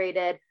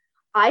dehydrated.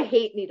 I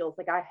hate needles.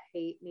 Like, I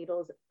hate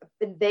needles.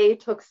 And they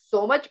took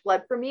so much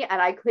blood from me,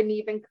 and I couldn't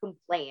even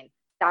complain.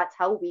 That's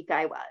how weak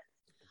I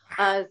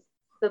was.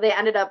 So they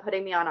ended up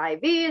putting me on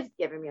IVs,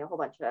 giving me a whole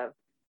bunch of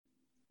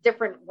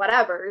different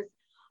whatevers,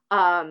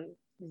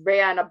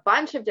 ran a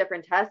bunch of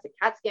different tests, a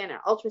CAT scan, an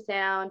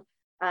ultrasound.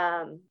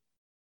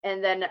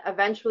 And then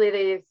eventually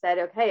they said,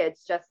 okay,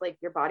 it's just like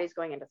your body's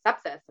going into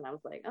sepsis. And I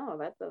was like, oh,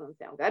 that doesn't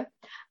sound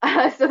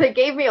good. So they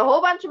gave me a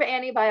whole bunch of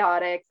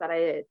antibiotics that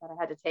I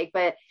had to take.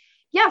 But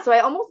yeah, so I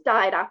almost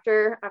died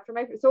after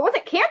so it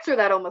wasn't cancer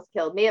that almost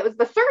killed me. It was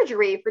the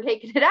surgery for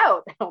taking it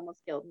out that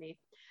almost killed me.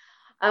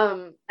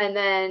 And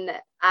then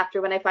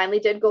after, when I finally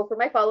did go for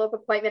my follow-up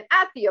appointment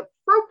at the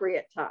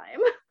appropriate time,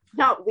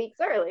 not weeks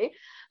early,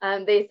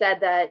 they said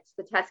that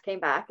the test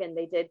came back and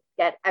they did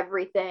get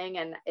everything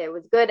and it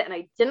was good. And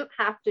I didn't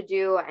have to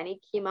do any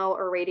chemo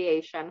or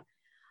radiation,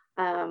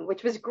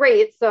 which was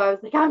great. So I was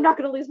like, I'm not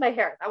going to lose my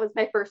hair. That was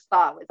my first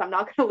thought, was I'm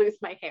not going to lose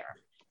my hair.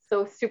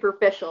 So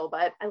superficial,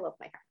 but I love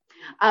my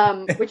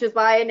hair, which is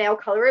why I now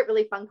color it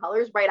really fun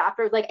colors. Right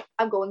after, like,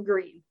 I'm going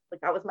green.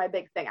 Like, that was my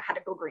big thing. I had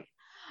to go green.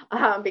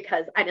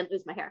 Because I didn't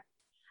lose my hair.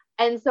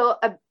 And so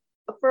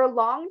for a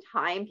long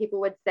time,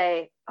 people would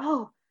say,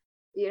 oh,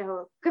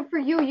 good for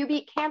you. You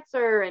beat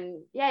cancer,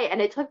 and yay.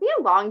 And it took me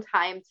a long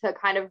time to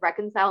kind of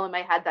reconcile in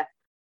my head that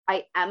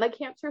I am a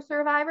cancer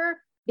survivor,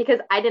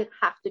 because I didn't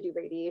have to do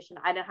radiation.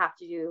 I didn't have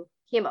to do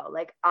chemo.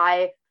 Like,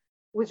 I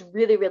was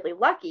really, really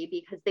lucky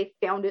because they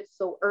found it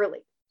so early.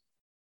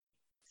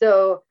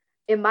 So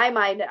in my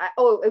mind, it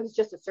was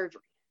just a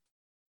surgery.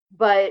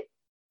 But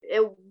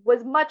it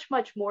was much,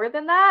 much more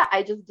than that.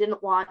 I just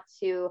didn't want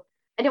to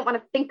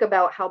think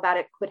about how bad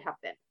it could have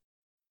been.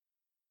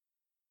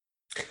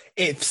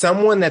 if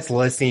someone that's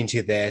listening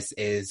to this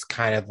is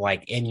kind of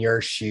like in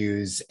your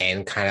shoes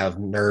and kind of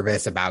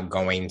nervous about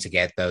going to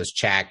get those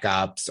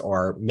checkups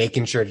or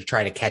making sure to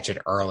try to catch it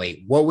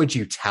early, what would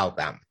you tell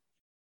them?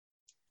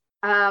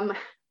 Um,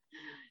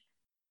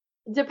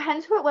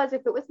 Depends who it was.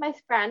 If it was my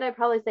friend, I'd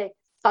probably say,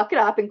 suck it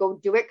up and go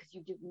do it because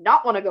you do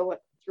not want to go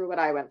through what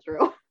I went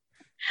through.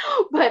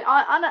 But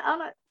on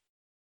a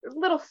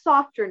little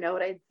softer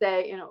note, I'd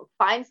say,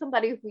 find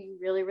somebody who you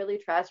really, really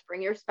trust.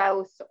 Bring your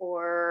spouse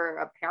or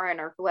a parent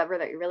or whoever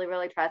that you really,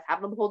 really trust.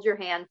 Have them hold your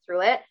hand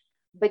through it,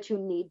 but you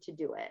need to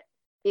do it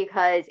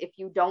because if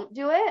you don't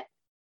do it,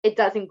 it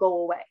doesn't go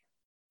away.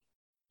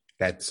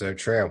 That's so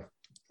true.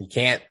 You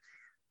can't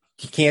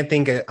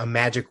think a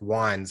magic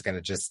wand's going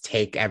to just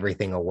take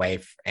everything away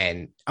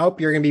and, oh,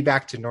 you're going to be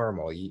back to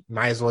normal. You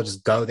might as well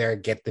just go there,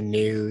 get the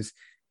news,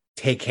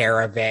 take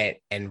care of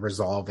it, and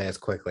resolve it as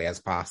quickly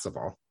as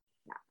possible.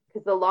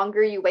 Because the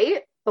longer you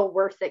wait, the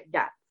worse it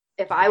gets.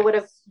 If I would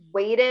have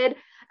waited,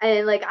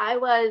 and like I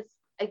was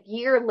a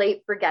year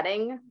late for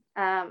getting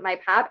my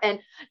PAP, and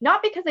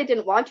not because I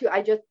didn't want to,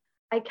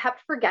 I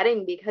kept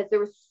forgetting because there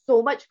was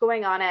so much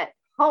going on at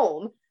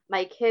home.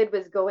 My kid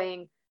was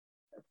going,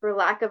 for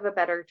lack of a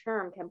better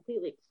term,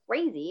 completely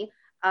crazy.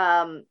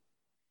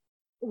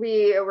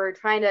 We were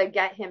trying to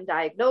get him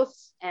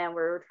diagnosed and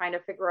we were trying to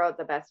figure out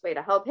the best way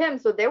to help him.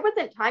 So there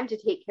wasn't time to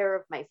take care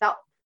of myself.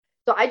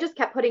 So I just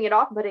kept putting it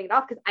off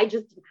because I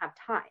just didn't have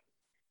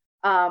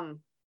time.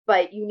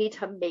 But you need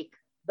to make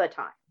the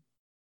time.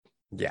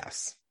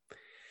 Yes.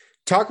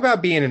 Talk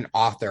about being an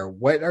author.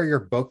 What are your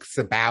books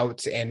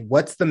about and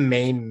what's the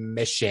main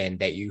mission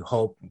that you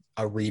hope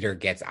a reader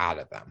gets out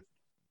of them?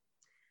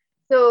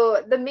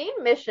 So the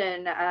main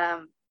mission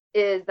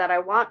is that I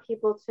want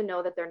people to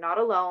know that they're not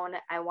alone.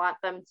 I want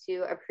them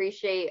to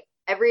appreciate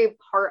every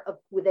part of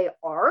who they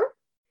are.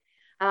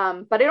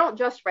 But I don't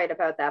just write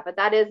about that, but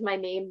that is my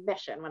main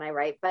mission when I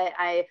write. But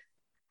I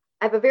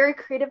have a very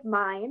creative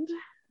mind.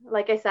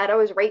 Like I said, I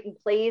was writing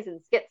plays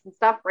and skits and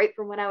stuff right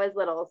from when I was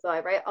little. So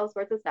I write all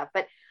sorts of stuff.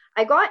 But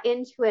I got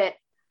into it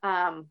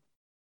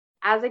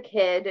as a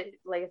kid,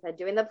 like I said,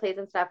 doing the plays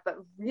and stuff, but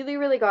really,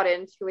 really got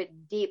into it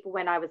deep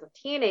when I was a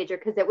teenager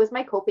because it was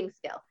my coping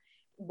skill.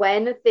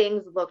 When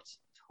things looked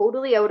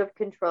totally out of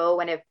control,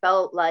 when it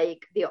felt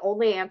like the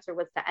only answer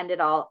was to end it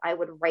all, I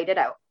would write it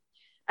out.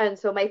 And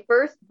so my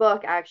first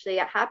book actually,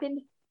 it happened,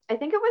 I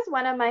think it was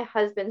one of my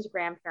husband's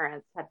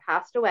grandparents had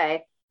passed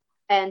away.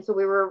 And so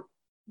we were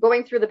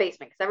going through the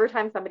basement because every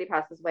time somebody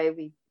passes away,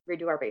 we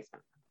redo our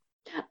basement.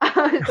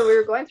 So we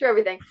were going through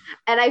everything.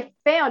 And I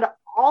found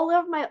all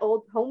of my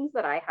old poems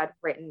that I had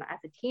written as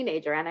a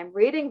teenager and I'm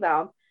reading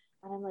them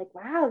and I'm like,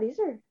 wow, these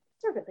are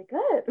really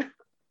good.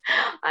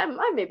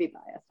 I may be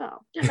biased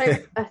now.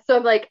 So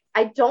I'm like,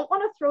 I don't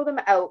want to throw them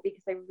out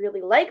because I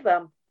really like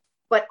them,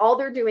 but all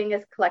they're doing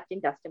is collecting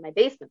dust in my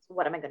basement. So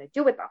what am I going to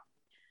do with them?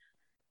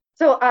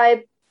 So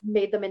I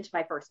made them into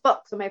my first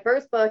book. So my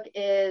first book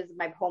is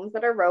my poems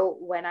that I wrote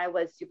when I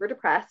was super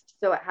depressed.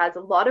 So it has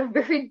a lot of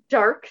very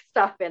dark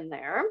stuff in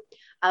there.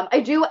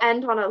 I do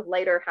end on a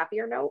lighter,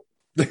 happier note.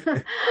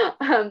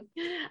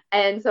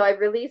 And so I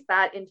released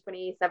that in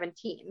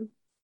 2017.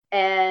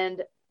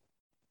 And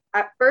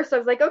at first I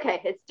was like,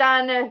 okay, it's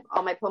done.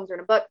 All my poems are in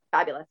a book.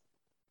 Fabulous.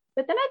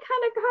 But then I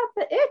kind of got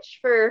the itch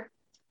for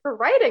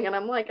writing. And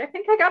I'm like, I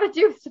think I got to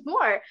do some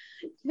more.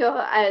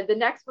 So the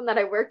next one that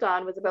I worked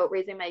on was about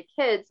raising my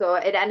kids. So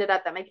it ended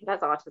up that my kid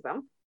has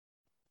autism,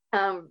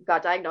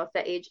 got diagnosed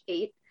at age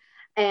 8.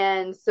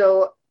 And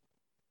so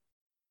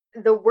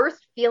the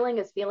worst feeling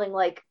is feeling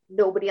like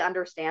nobody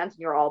understands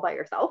and you're all by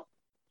yourself.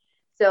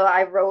 So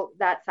I wrote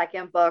that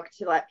second book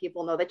to let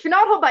people know that you're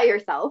not all by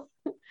yourself.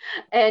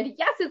 And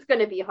yes, it's going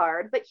to be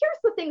hard, but here's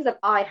the things that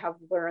I have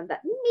learned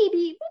that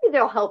maybe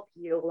they'll help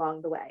you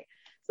along the way.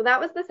 So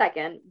that was the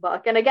second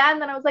book. And again,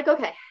 then I was like,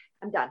 okay,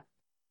 I'm done.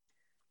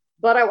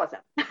 But I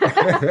wasn't.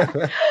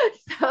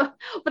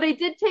 But I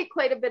did take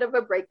quite a bit of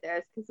a break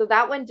there. So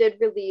that one did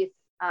release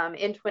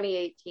in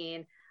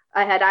 2018.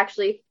 I had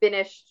actually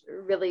finished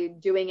really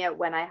doing it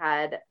when I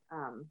had,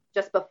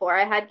 just before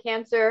I had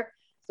cancer.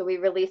 So we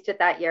released it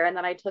that year. And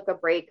then I took a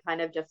break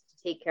kind of just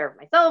to take care of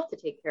myself, to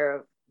take care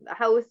of the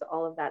house,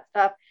 all of that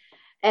stuff.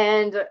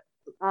 And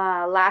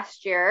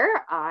last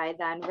year, I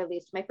then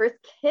released my first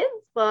kids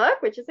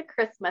book, which is a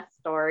Christmas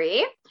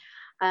story.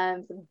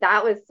 So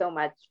that was so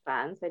much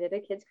fun. So I did a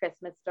kids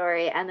Christmas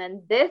story. And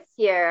then this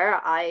year,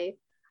 I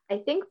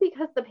think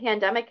because the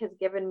pandemic has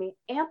given me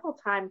ample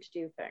time to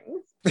do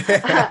things,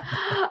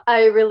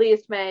 I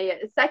released my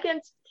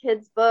second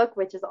kids book,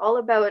 which is all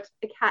about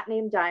a cat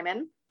named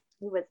Diamond,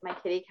 who was my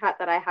kitty cat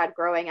that I had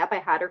growing up. I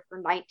had her for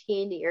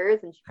 19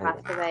 years and she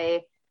passed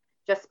away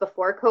just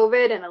before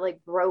COVID, and it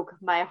like broke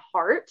my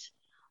heart.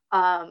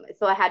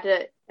 So I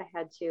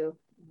had to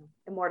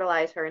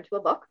immortalize her into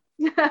a book.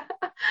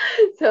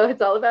 So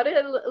it's all about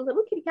a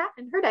little kitty cat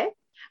in her day.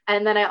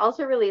 And then I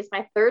also released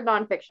my third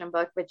nonfiction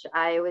book, which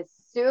I was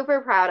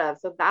super proud of.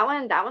 So that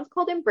one's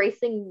called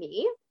Embracing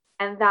Me.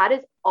 And that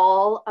is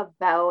all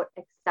about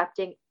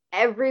accepting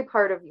every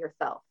part of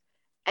yourself,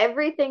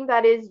 everything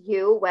that is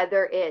you,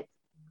 whether it's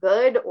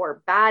good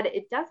or bad.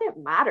 It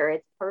doesn't matter.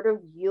 It's part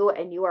of you,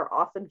 and you are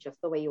awesome just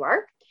the way you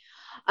are.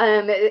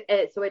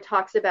 So it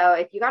talks about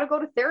if you got to go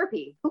to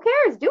therapy, who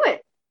cares? Do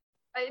it.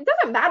 It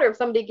doesn't matter if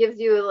somebody gives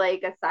you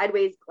like a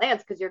sideways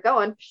glance because you're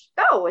going,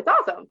 go, it's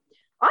awesome.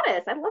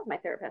 Honest, I love my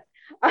therapist.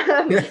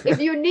 If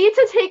you need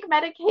to take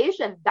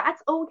medication,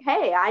 that's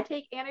okay. I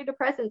take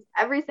antidepressants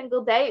every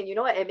single day, and you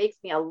know what? It makes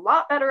me a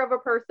lot better of a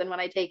person when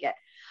I take it.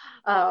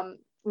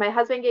 My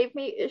husband gave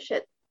me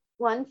shit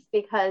once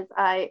because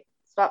I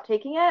stopped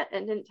taking it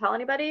and didn't tell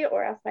anybody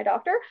or ask my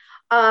doctor.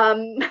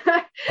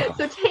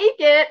 So take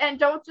it and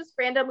don't just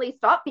randomly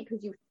stop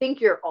because you think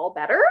you're all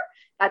better.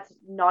 That's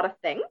not a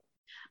thing.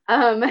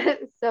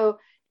 So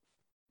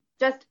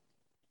just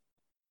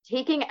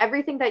taking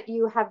everything that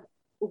you have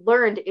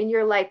learned in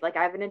your life. Like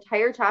I have an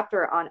entire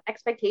chapter on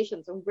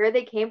expectations and where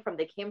they came from.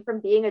 They came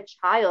from being a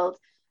child,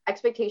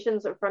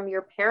 expectations from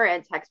your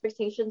parents,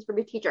 expectations from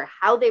your teacher,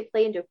 how they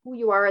play into who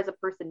you are as a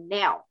person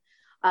now.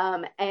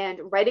 And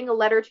writing a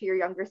letter to your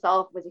younger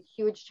self was a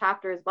huge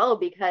chapter as well,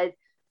 because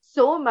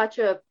so much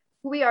of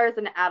who we are as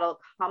an adult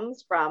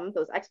comes from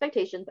those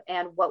expectations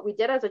and what we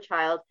did as a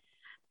child.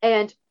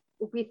 And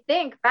we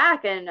think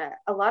back, and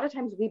a lot of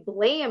times we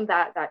blame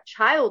that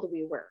child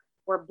we were,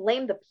 or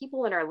blame the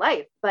people in our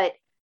life. But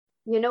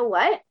you know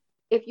what?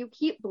 If you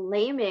keep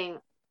blaming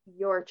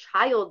your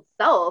child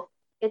self,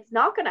 it's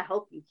not going to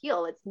help you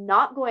heal. It's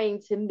not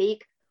going to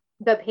make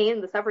the pain,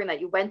 the suffering that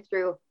you went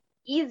through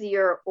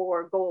easier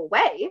or go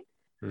away.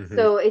 Mm-hmm.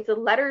 So it's a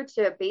letter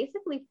to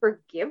basically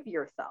forgive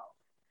yourself,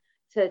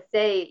 to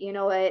say, you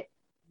know what?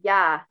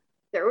 Yeah,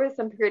 there was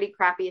some pretty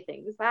crappy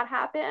things that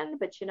happened,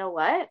 but you know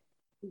what?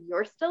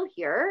 You're still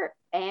here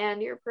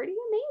and you're pretty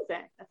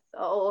amazing.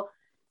 So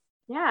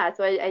yeah,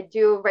 so I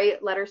do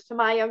write letters to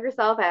my younger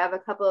self. I have a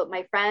couple of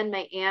my friend,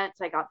 my aunt,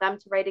 I got them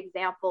to write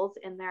examples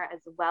in there as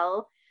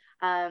well.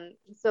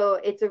 So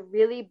it's a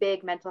really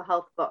big mental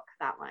health book,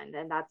 that one.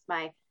 And that's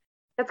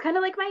kind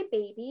of like my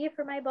baby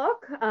for my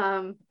book.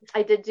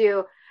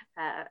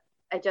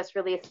 I just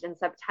released in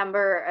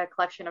September a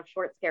collection of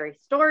short, scary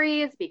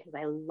stories because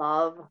I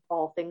love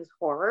all things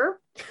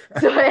horror.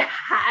 So I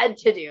had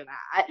to do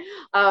that.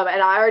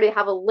 And I already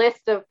have a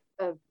list of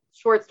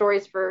short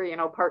stories for,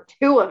 part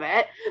 2 of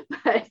it.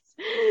 But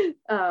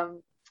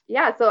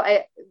yeah, so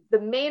the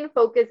main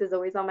focus is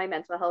always on my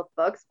mental health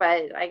books,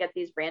 but I get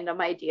these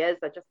random ideas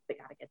that just, they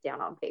got to get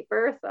down on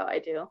paper. So I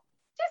do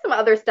some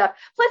other stuff.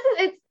 Plus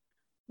it's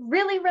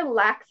really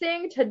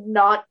relaxing to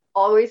not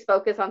always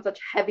focus on such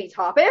heavy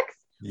topics.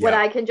 Yep. When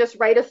I can just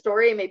write a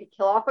story and maybe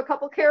kill off a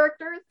couple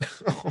characters.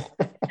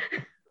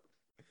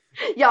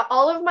 Yeah,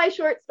 all of my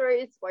short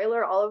stories,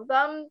 spoiler, all of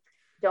them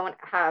don't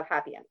have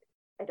happy endings.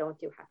 I don't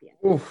do happy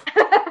endings.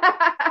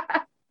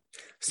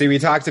 See, we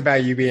talked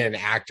about you being an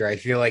actor. I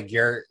feel like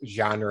your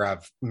genre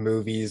of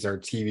movies or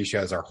TV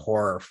shows are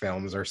horror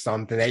films or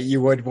something that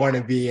you would want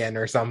to be in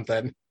or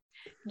something.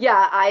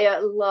 Yeah, I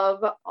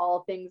love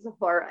all things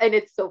horror. And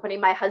it's so funny.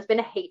 My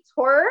husband hates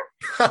horror.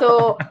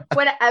 So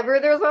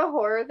whenever there's a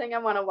horror thing I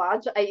want to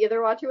watch, I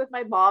either watch it with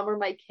my mom or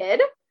my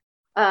kid,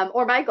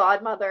 or my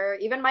godmother,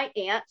 even my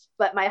aunt.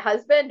 But my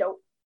husband,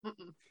 nope.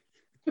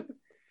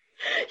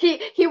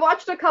 He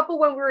watched a couple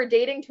when we were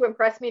dating to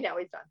impress me. Now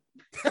he's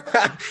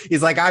done.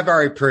 He's like, I've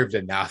already proved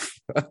enough.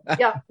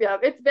 Yeah.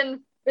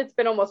 It's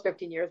been almost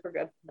 15 years. We're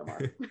good. No more.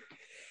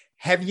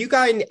 Have you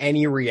gotten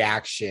any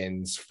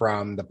reactions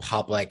from the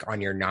public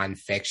on your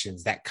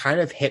nonfictions that kind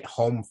of hit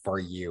home for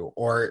you,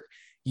 or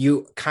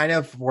you kind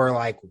of were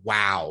like,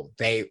 wow,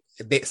 they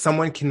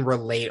someone can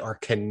relate or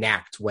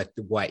connect with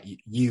what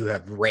you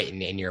have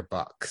written in your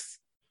books?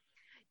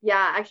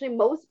 Yeah, actually,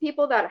 most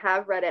people that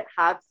have read it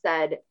have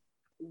said,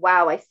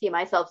 wow, I see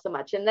myself so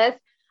much in this.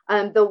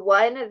 The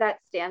one that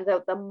stands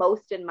out the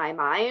most in my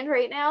mind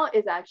right now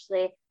is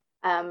actually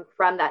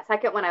from that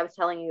second one I was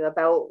telling you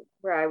about,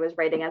 where I was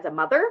writing as a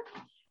mother.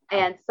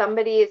 And so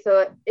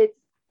it's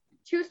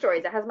 2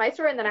 stories. It has my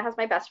story, and then it has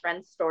my best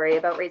friend's story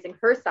about raising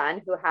her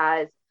son, who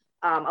has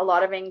a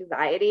lot of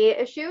anxiety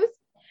issues.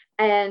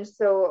 And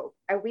so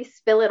we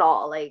spill it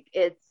all. Like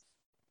it's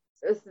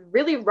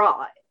really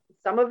raw.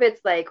 Some of it's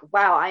like,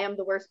 wow, I am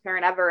the worst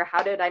parent ever.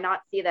 How did I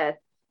not see this?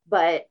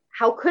 But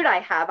how could I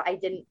have?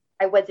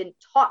 I wasn't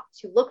taught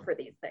to look for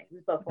these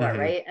things before, mm-hmm.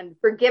 right? And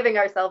forgiving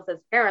ourselves as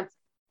parents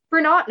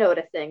for not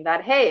noticing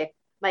that, hey,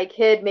 my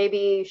kid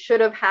maybe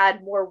should have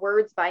had more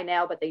words by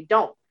now, but they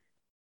don't.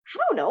 I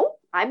don't know.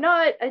 I'm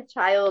not a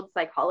child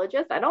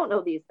psychologist. I don't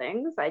know these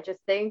things. I just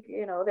think,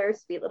 they're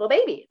sweet little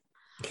babies.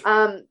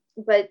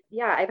 But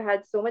yeah, I've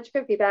had so much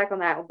good feedback on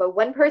that. But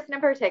one person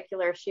in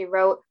particular, she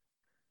wrote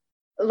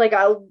like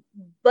a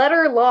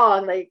letter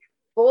long, like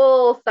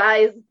full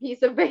size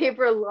piece of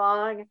paper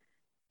long.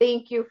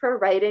 Thank you for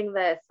writing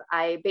this.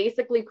 I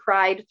basically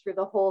cried through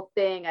the whole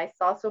thing. I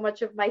saw so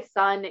much of my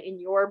son in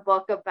your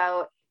book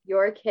about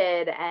your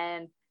kid,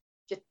 and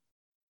just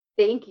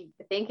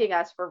thanking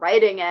us for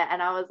writing it.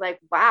 And I was like,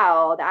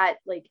 wow, that,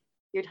 like,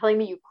 you're telling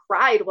me you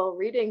cried while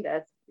reading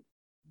this.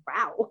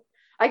 Wow.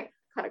 I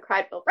kind of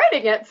cried while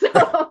writing it.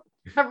 So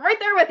I'm right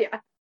there with you.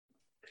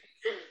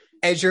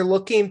 As you're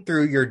looking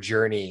through your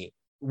journey,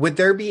 would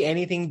there be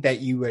anything that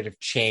you would have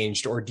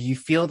changed, or do you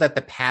feel that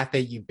the path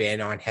that you've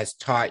been on has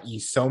taught you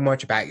so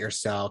much about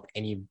yourself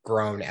and you've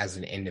grown as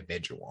an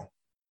individual?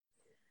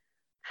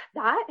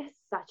 That is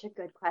such a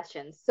good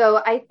question. So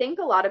I think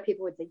a lot of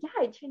people would say, yeah,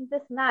 I changed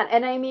this and that.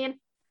 And I mean,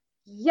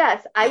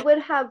 yes, I would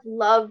have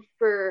loved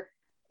for,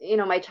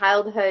 my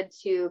childhood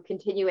to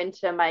continue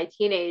into my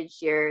teenage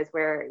years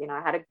where,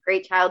 I had a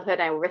great childhood.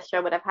 I wish I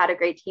would have had a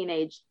great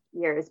teenage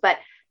years. But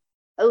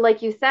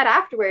like you said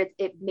afterwards,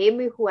 it made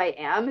me who I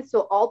am.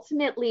 So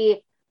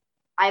ultimately,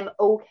 I'm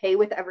okay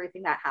with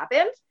everything that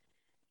happened.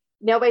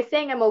 Now, by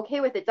saying I'm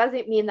okay with it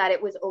doesn't mean that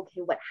it was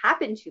okay what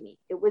happened to me.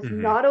 It was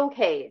not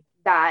okay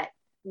that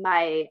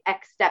my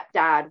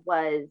ex-stepdad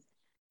was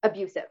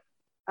abusive,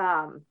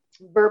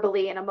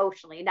 verbally and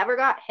emotionally. He never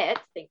got hit,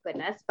 thank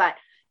goodness, but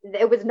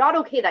it was not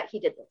okay that he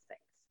did those things.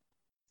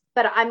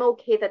 But I'm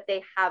okay that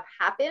they have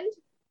happened,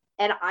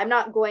 and I'm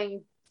not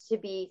going to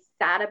be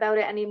sad about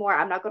it anymore.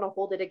 I'm not going to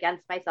hold it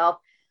against myself.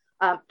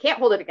 Can't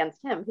hold it against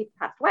him. He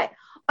passed away.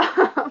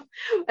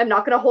 I'm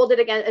not going to hold it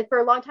against, for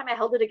a long time, I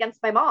held it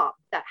against my mom,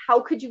 that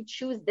how could you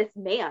choose this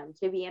man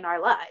to be in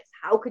our lives?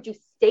 How could you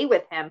stay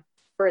with him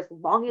for as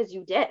long as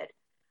you did?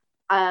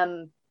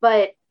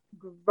 But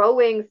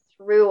growing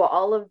through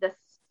all of the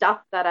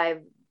stuff that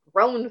I've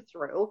grown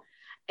through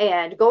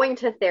and going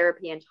to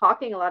therapy and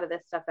talking a lot of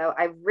this stuff out,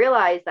 I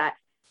realized that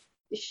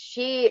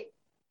she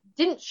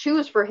didn't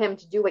choose for him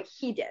to do what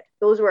he did.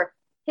 Those were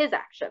his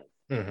actions.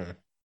 Mm-hmm.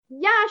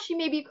 Yeah, she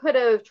maybe could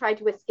have tried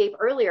to escape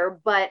earlier,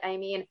 but I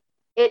mean,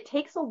 it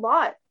takes a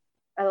lot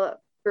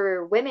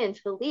for women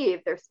to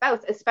leave their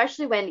spouse,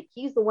 especially when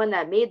he's the one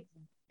that made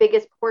the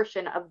biggest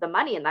portion of the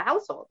money in the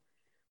household.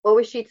 What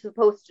was she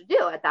supposed to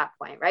do at that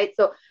point, right?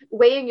 So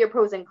weighing your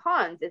pros and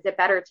cons, is it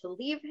better to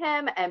leave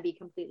him and be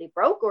completely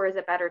broke, or is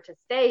it better to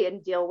stay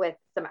and deal with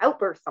some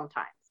outbursts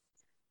sometimes,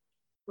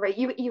 right?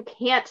 You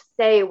can't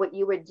say what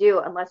you would do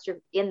unless you're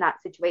in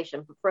that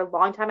situation. For a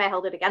long time, I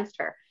held it against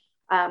her.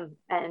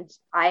 And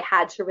I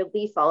had to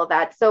release all of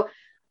that. So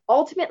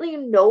ultimately,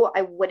 no,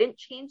 I wouldn't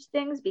change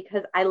things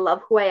because I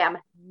love who I am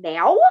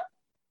now.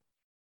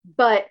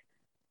 But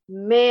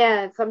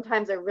man,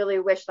 sometimes I really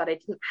wish that I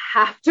didn't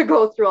have to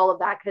go through all of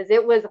that because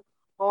it was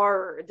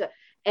hard.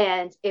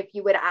 And if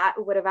you would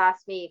have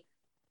asked me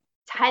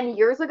 10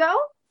 years ago,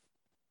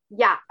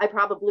 yeah, I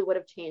probably would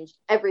have changed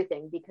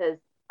everything because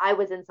I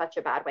was in such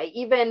a bad way.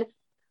 Even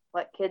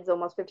kids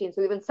almost 15.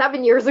 So even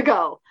 7 years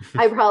ago,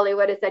 I probably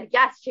would have said,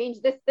 yes, change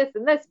this,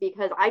 and this,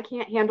 because I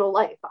can't handle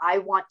life. I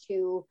want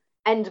to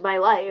end my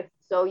life.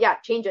 So yeah,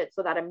 change it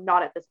so that I'm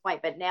not at this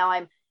point. But now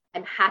I'm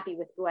happy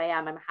with who I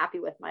am. I'm happy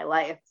with my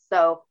life.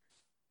 So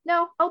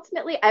no,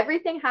 ultimately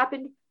everything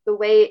happened the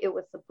way it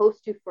was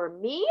supposed to for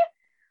me.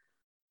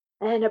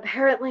 And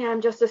apparently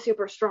I'm just a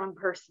super strong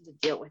person to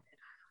deal with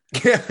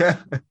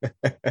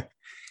it.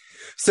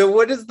 So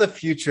what does the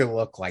future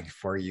look like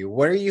for you?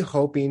 What are you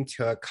hoping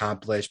to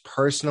accomplish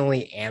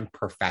personally and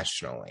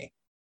professionally?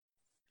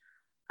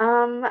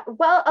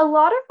 Well, a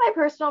lot of my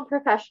personal and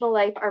professional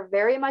life are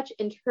very much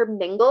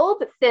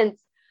intermingled,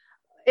 since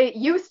it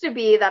used to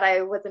be that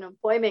I was an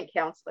employment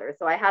counselor.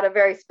 So I had a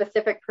very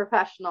specific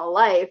professional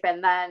life.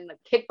 And then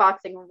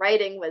kickboxing and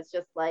writing was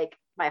just like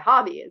my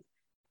hobbies.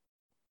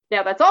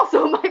 Now that's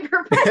also my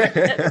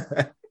profession.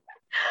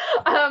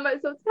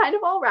 So it's kind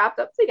of all wrapped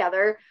up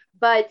together,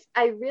 but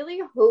I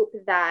really hope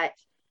that,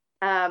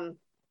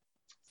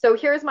 so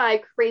here's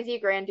my crazy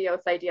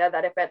grandiose idea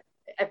that if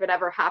it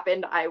ever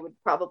happened, I would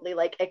probably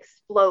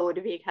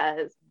explode,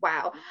 because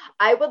wow,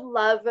 I would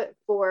love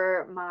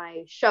for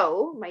my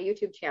show, my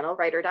YouTube channel,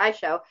 Ride or Die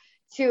Show,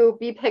 to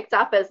be picked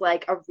up as a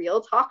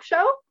real talk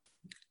show.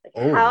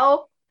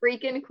 How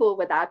freaking cool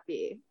would that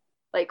be?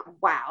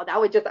 Wow, that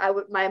would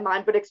my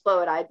mind would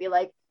explode. I'd be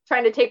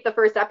trying to tape the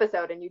first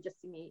episode and you just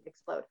see me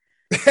explode.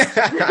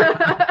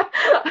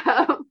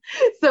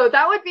 So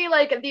that would be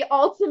the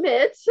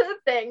ultimate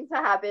thing to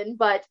happen.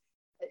 But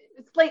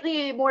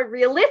slightly more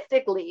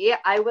realistically,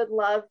 I would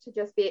love to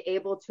just be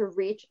able to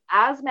reach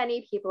as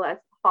many people as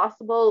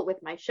possible with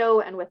my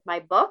show and with my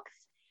books,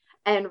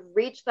 and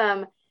reach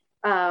them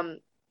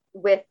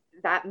with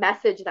that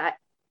message that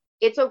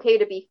it's okay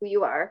to be who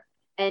you are.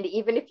 And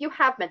even if you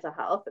have mental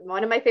health,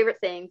 one of my favorite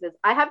sayings is,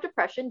 I have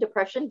depression.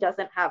 Depression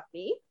doesn't have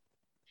me.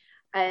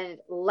 And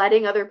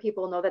letting other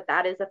people know that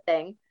that is a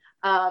thing.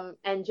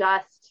 And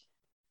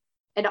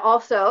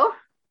also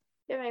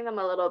giving them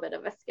a little bit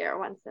of a scare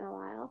once in a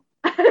while.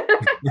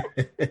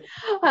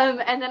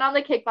 And then on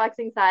the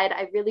kickboxing side,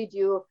 I really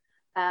do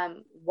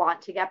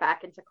want to get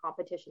back into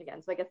competition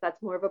again. So I guess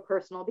that's more of a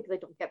personal, because I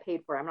don't get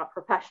paid for it. I'm not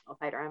a professional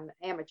fighter, I'm an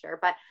amateur.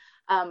 But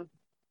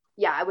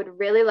yeah, I would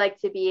really like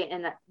to be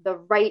in the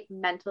right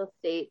mental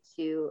state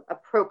to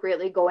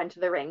appropriately go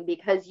into the ring,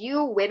 because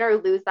you win or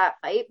lose that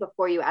fight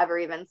before you ever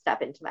even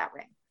step into that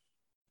ring.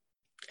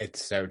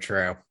 It's so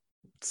true.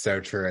 So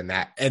true. In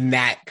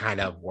that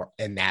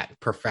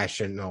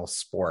professional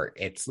sport,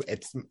 it's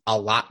a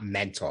lot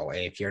mental. And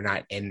if you're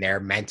not in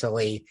there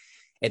mentally,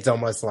 it's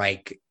almost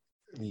like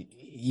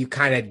you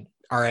kind of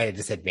are at a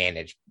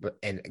disadvantage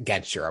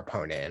against your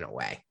opponent in a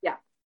way. Yeah.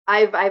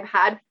 I've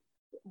had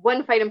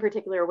one fight in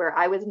particular where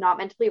I was not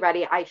mentally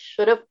ready. I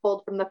should have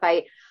pulled from the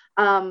fight.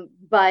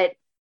 But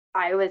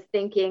I was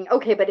thinking,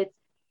 okay, but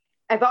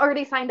I've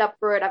already signed up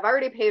for it. I've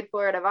already paid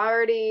for it. I've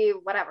already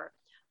whatever.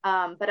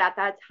 But at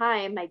that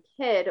time, my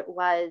kid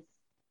was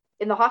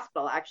in the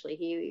hospital. Actually,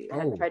 he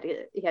had tried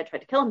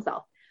to kill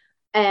himself.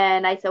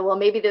 And I said, well,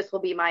 maybe this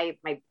will be my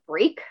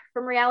break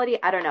from reality.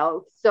 I don't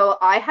know. So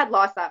I had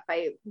lost that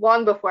fight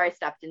long before I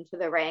stepped into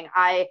the ring.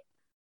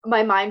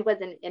 My mind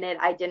wasn't in it.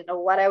 I didn't know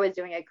what I was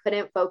doing. I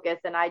couldn't focus,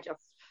 and I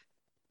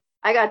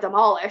got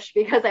demolished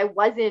because I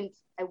wasn't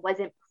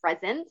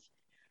present.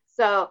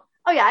 So,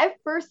 oh yeah, I have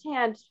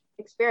firsthand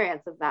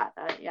experience of that.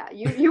 Yeah,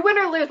 you win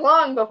or lose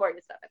long before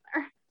you step in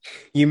there.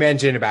 You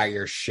mentioned about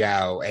your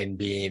show and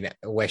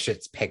wish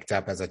it's picked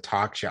up as a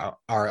talk show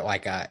or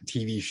like a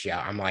TV show.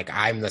 I'm like,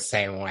 I'm the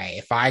same way.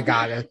 If I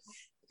got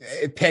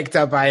it picked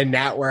up by a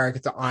network,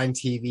 it's on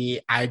TV,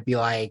 I'd be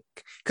like,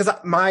 because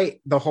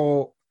the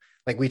whole,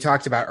 like we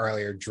talked about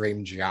earlier,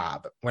 dream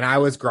job. When I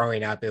was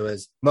growing up, it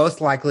was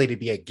most likely to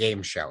be a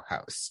game show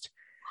host.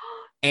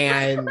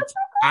 And so cool.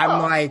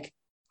 I'm like,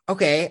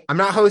 okay, I'm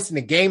not hosting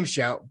a game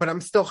show, but I'm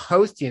still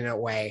hosting in a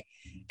way.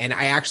 And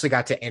I actually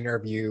got to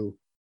interview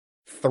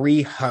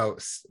 3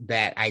 hosts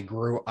that I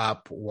grew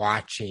up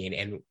watching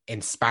and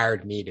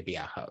inspired me to be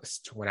a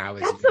host when I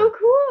was That's so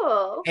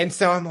cool. And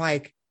so I'm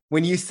like,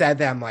 when you said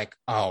that, I'm like,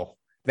 oh,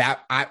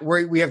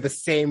 we have the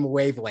same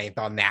wavelength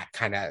on that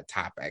kind of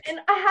topic. And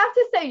I have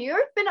to say, you've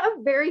been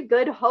a very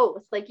good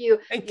host. Like you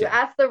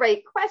ask the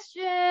right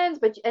questions,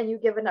 and you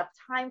give enough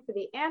time for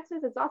the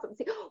answers. It's awesome.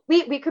 See,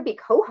 we could be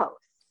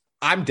co-hosts.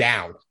 I'm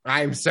down.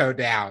 I'm so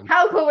down.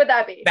 How cool would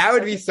that be? That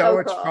would be so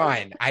much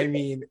fun. I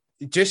mean,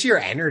 just your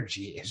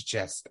energy is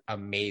just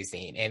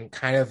amazing, and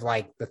kind of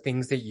like the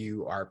things that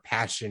you are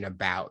passionate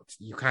about,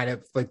 you kind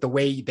of like the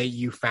way that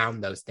you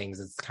found those things.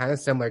 It's kind of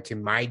similar to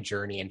my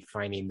journey in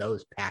finding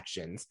those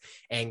passions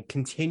and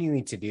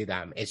continuing to do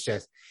them.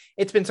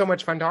 It's been so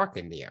much fun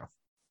talking to you.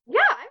 Yeah,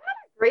 I've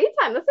had a great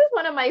time. This is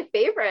one of my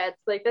favorites.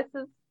 Like this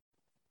is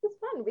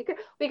fun.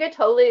 We could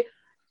totally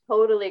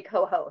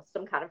co-host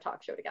some kind of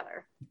talk show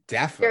together.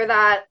 Definitely. Hear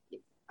that?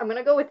 I'm going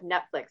to go with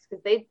Netflix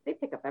because they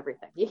pick up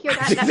everything. You hear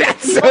that?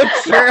 That's so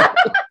true.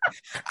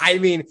 I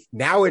mean,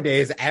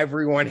 nowadays,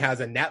 everyone has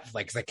a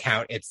Netflix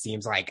account, it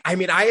seems like. I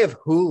mean, I have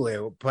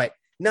Hulu, but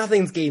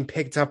nothing's getting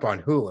picked up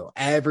on Hulu.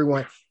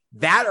 Everyone,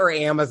 that or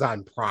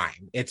Amazon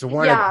Prime. It's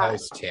one of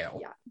those two.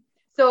 Yeah.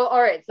 So,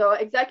 all right. So,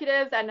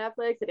 executives at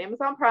Netflix and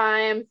Amazon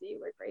Prime. See,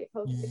 we're great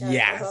hosts.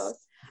 Yes.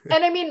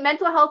 And I mean,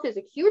 mental health is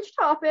a huge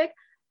topic,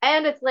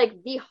 and it's like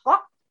the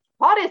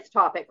hottest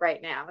topic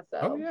right now. So,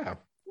 oh, yeah.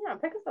 Yeah,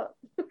 pick us up.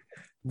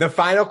 The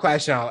final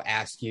question I'll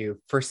ask you,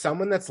 for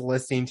someone that's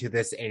listening to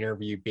this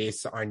interview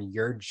based on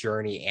your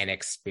journey and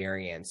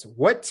experience,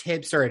 what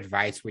tips or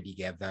advice would you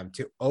give them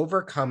to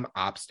overcome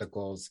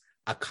obstacles,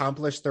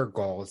 accomplish their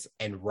goals,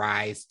 and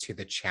rise to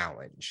the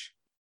challenge?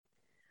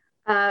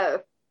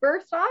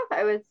 First off,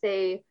 I would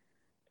say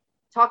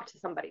talk to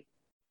somebody.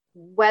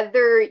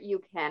 Whether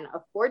you can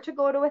afford to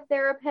go to a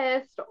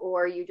therapist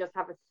or you just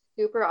have a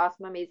super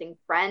awesome, amazing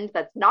friend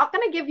that's not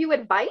going to give you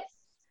advice,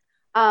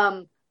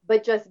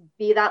 but just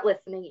be that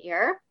listening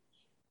ear.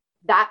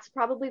 That's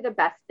probably the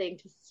best thing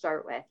to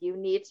start with. You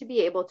need to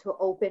be able to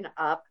open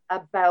up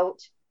about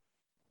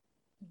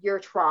your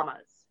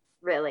traumas,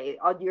 really,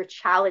 on your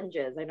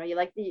challenges. I know you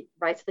like the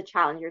rise to the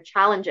challenge, your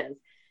challenges.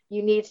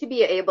 You need to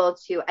be able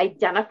to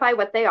identify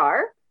what they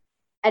are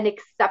and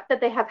accept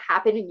that they have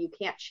happened and you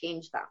can't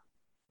change them.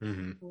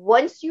 Mm-hmm.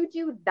 Once you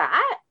do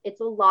that,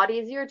 it's a lot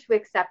easier to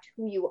accept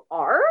who you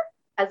are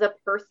as a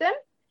person,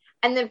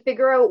 and then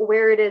figure out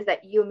where it is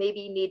that you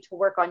maybe need to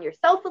work on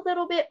yourself a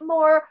little bit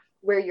more,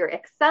 where you're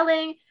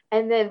excelling,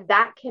 and then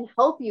that can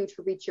help you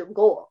to reach your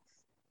goals.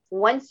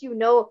 Once you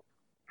know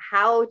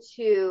how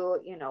to,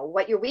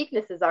 what your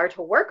weaknesses are,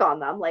 to work on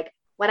them. Like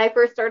when I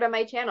first started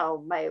my channel,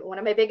 one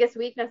of my biggest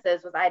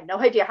weaknesses was I had no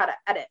idea how to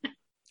edit.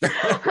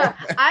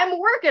 I'm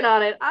working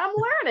on it. I'm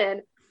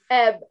learning.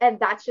 And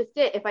that's just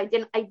it. If I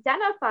didn't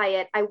identify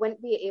it, I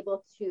wouldn't be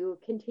able to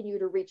continue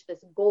to reach this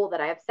goal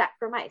that I have set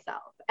for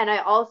myself. And I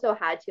also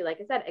had to, like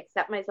I said,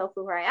 accept myself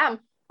for who I am,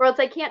 or else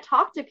I can't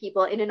talk to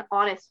people in an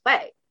honest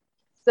way.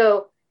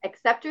 So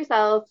accept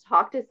yourself,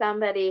 talk to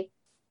somebody,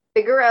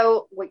 figure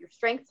out what your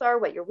strengths are,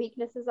 what your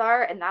weaknesses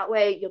are. And that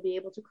way you'll be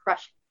able to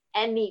crush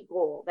any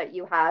goal that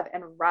you have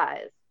and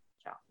rise.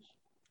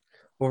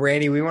 Well,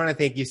 Randy, we want to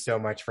thank you so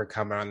much for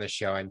coming on the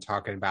show and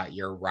talking about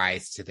your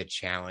rise to the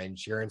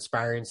challenge. You're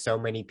inspiring so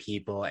many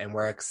people, and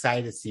we're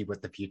excited to see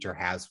what the future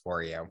has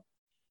for you.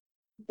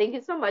 Thank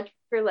you so much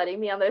for letting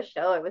me on the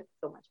show. It was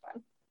so much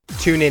fun.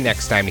 Tune in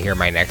next time to hear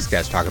my next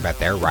guest talk about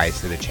their rise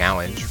to the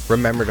challenge.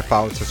 Remember to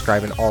follow and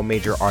subscribe on all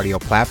major audio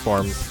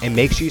platforms, and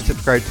make sure you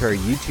subscribe to our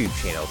YouTube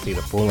channel to see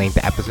the full-length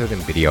episode in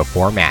video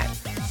format.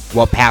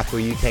 What path will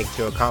you take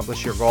to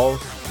accomplish your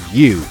goals?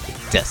 You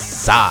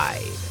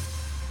decide.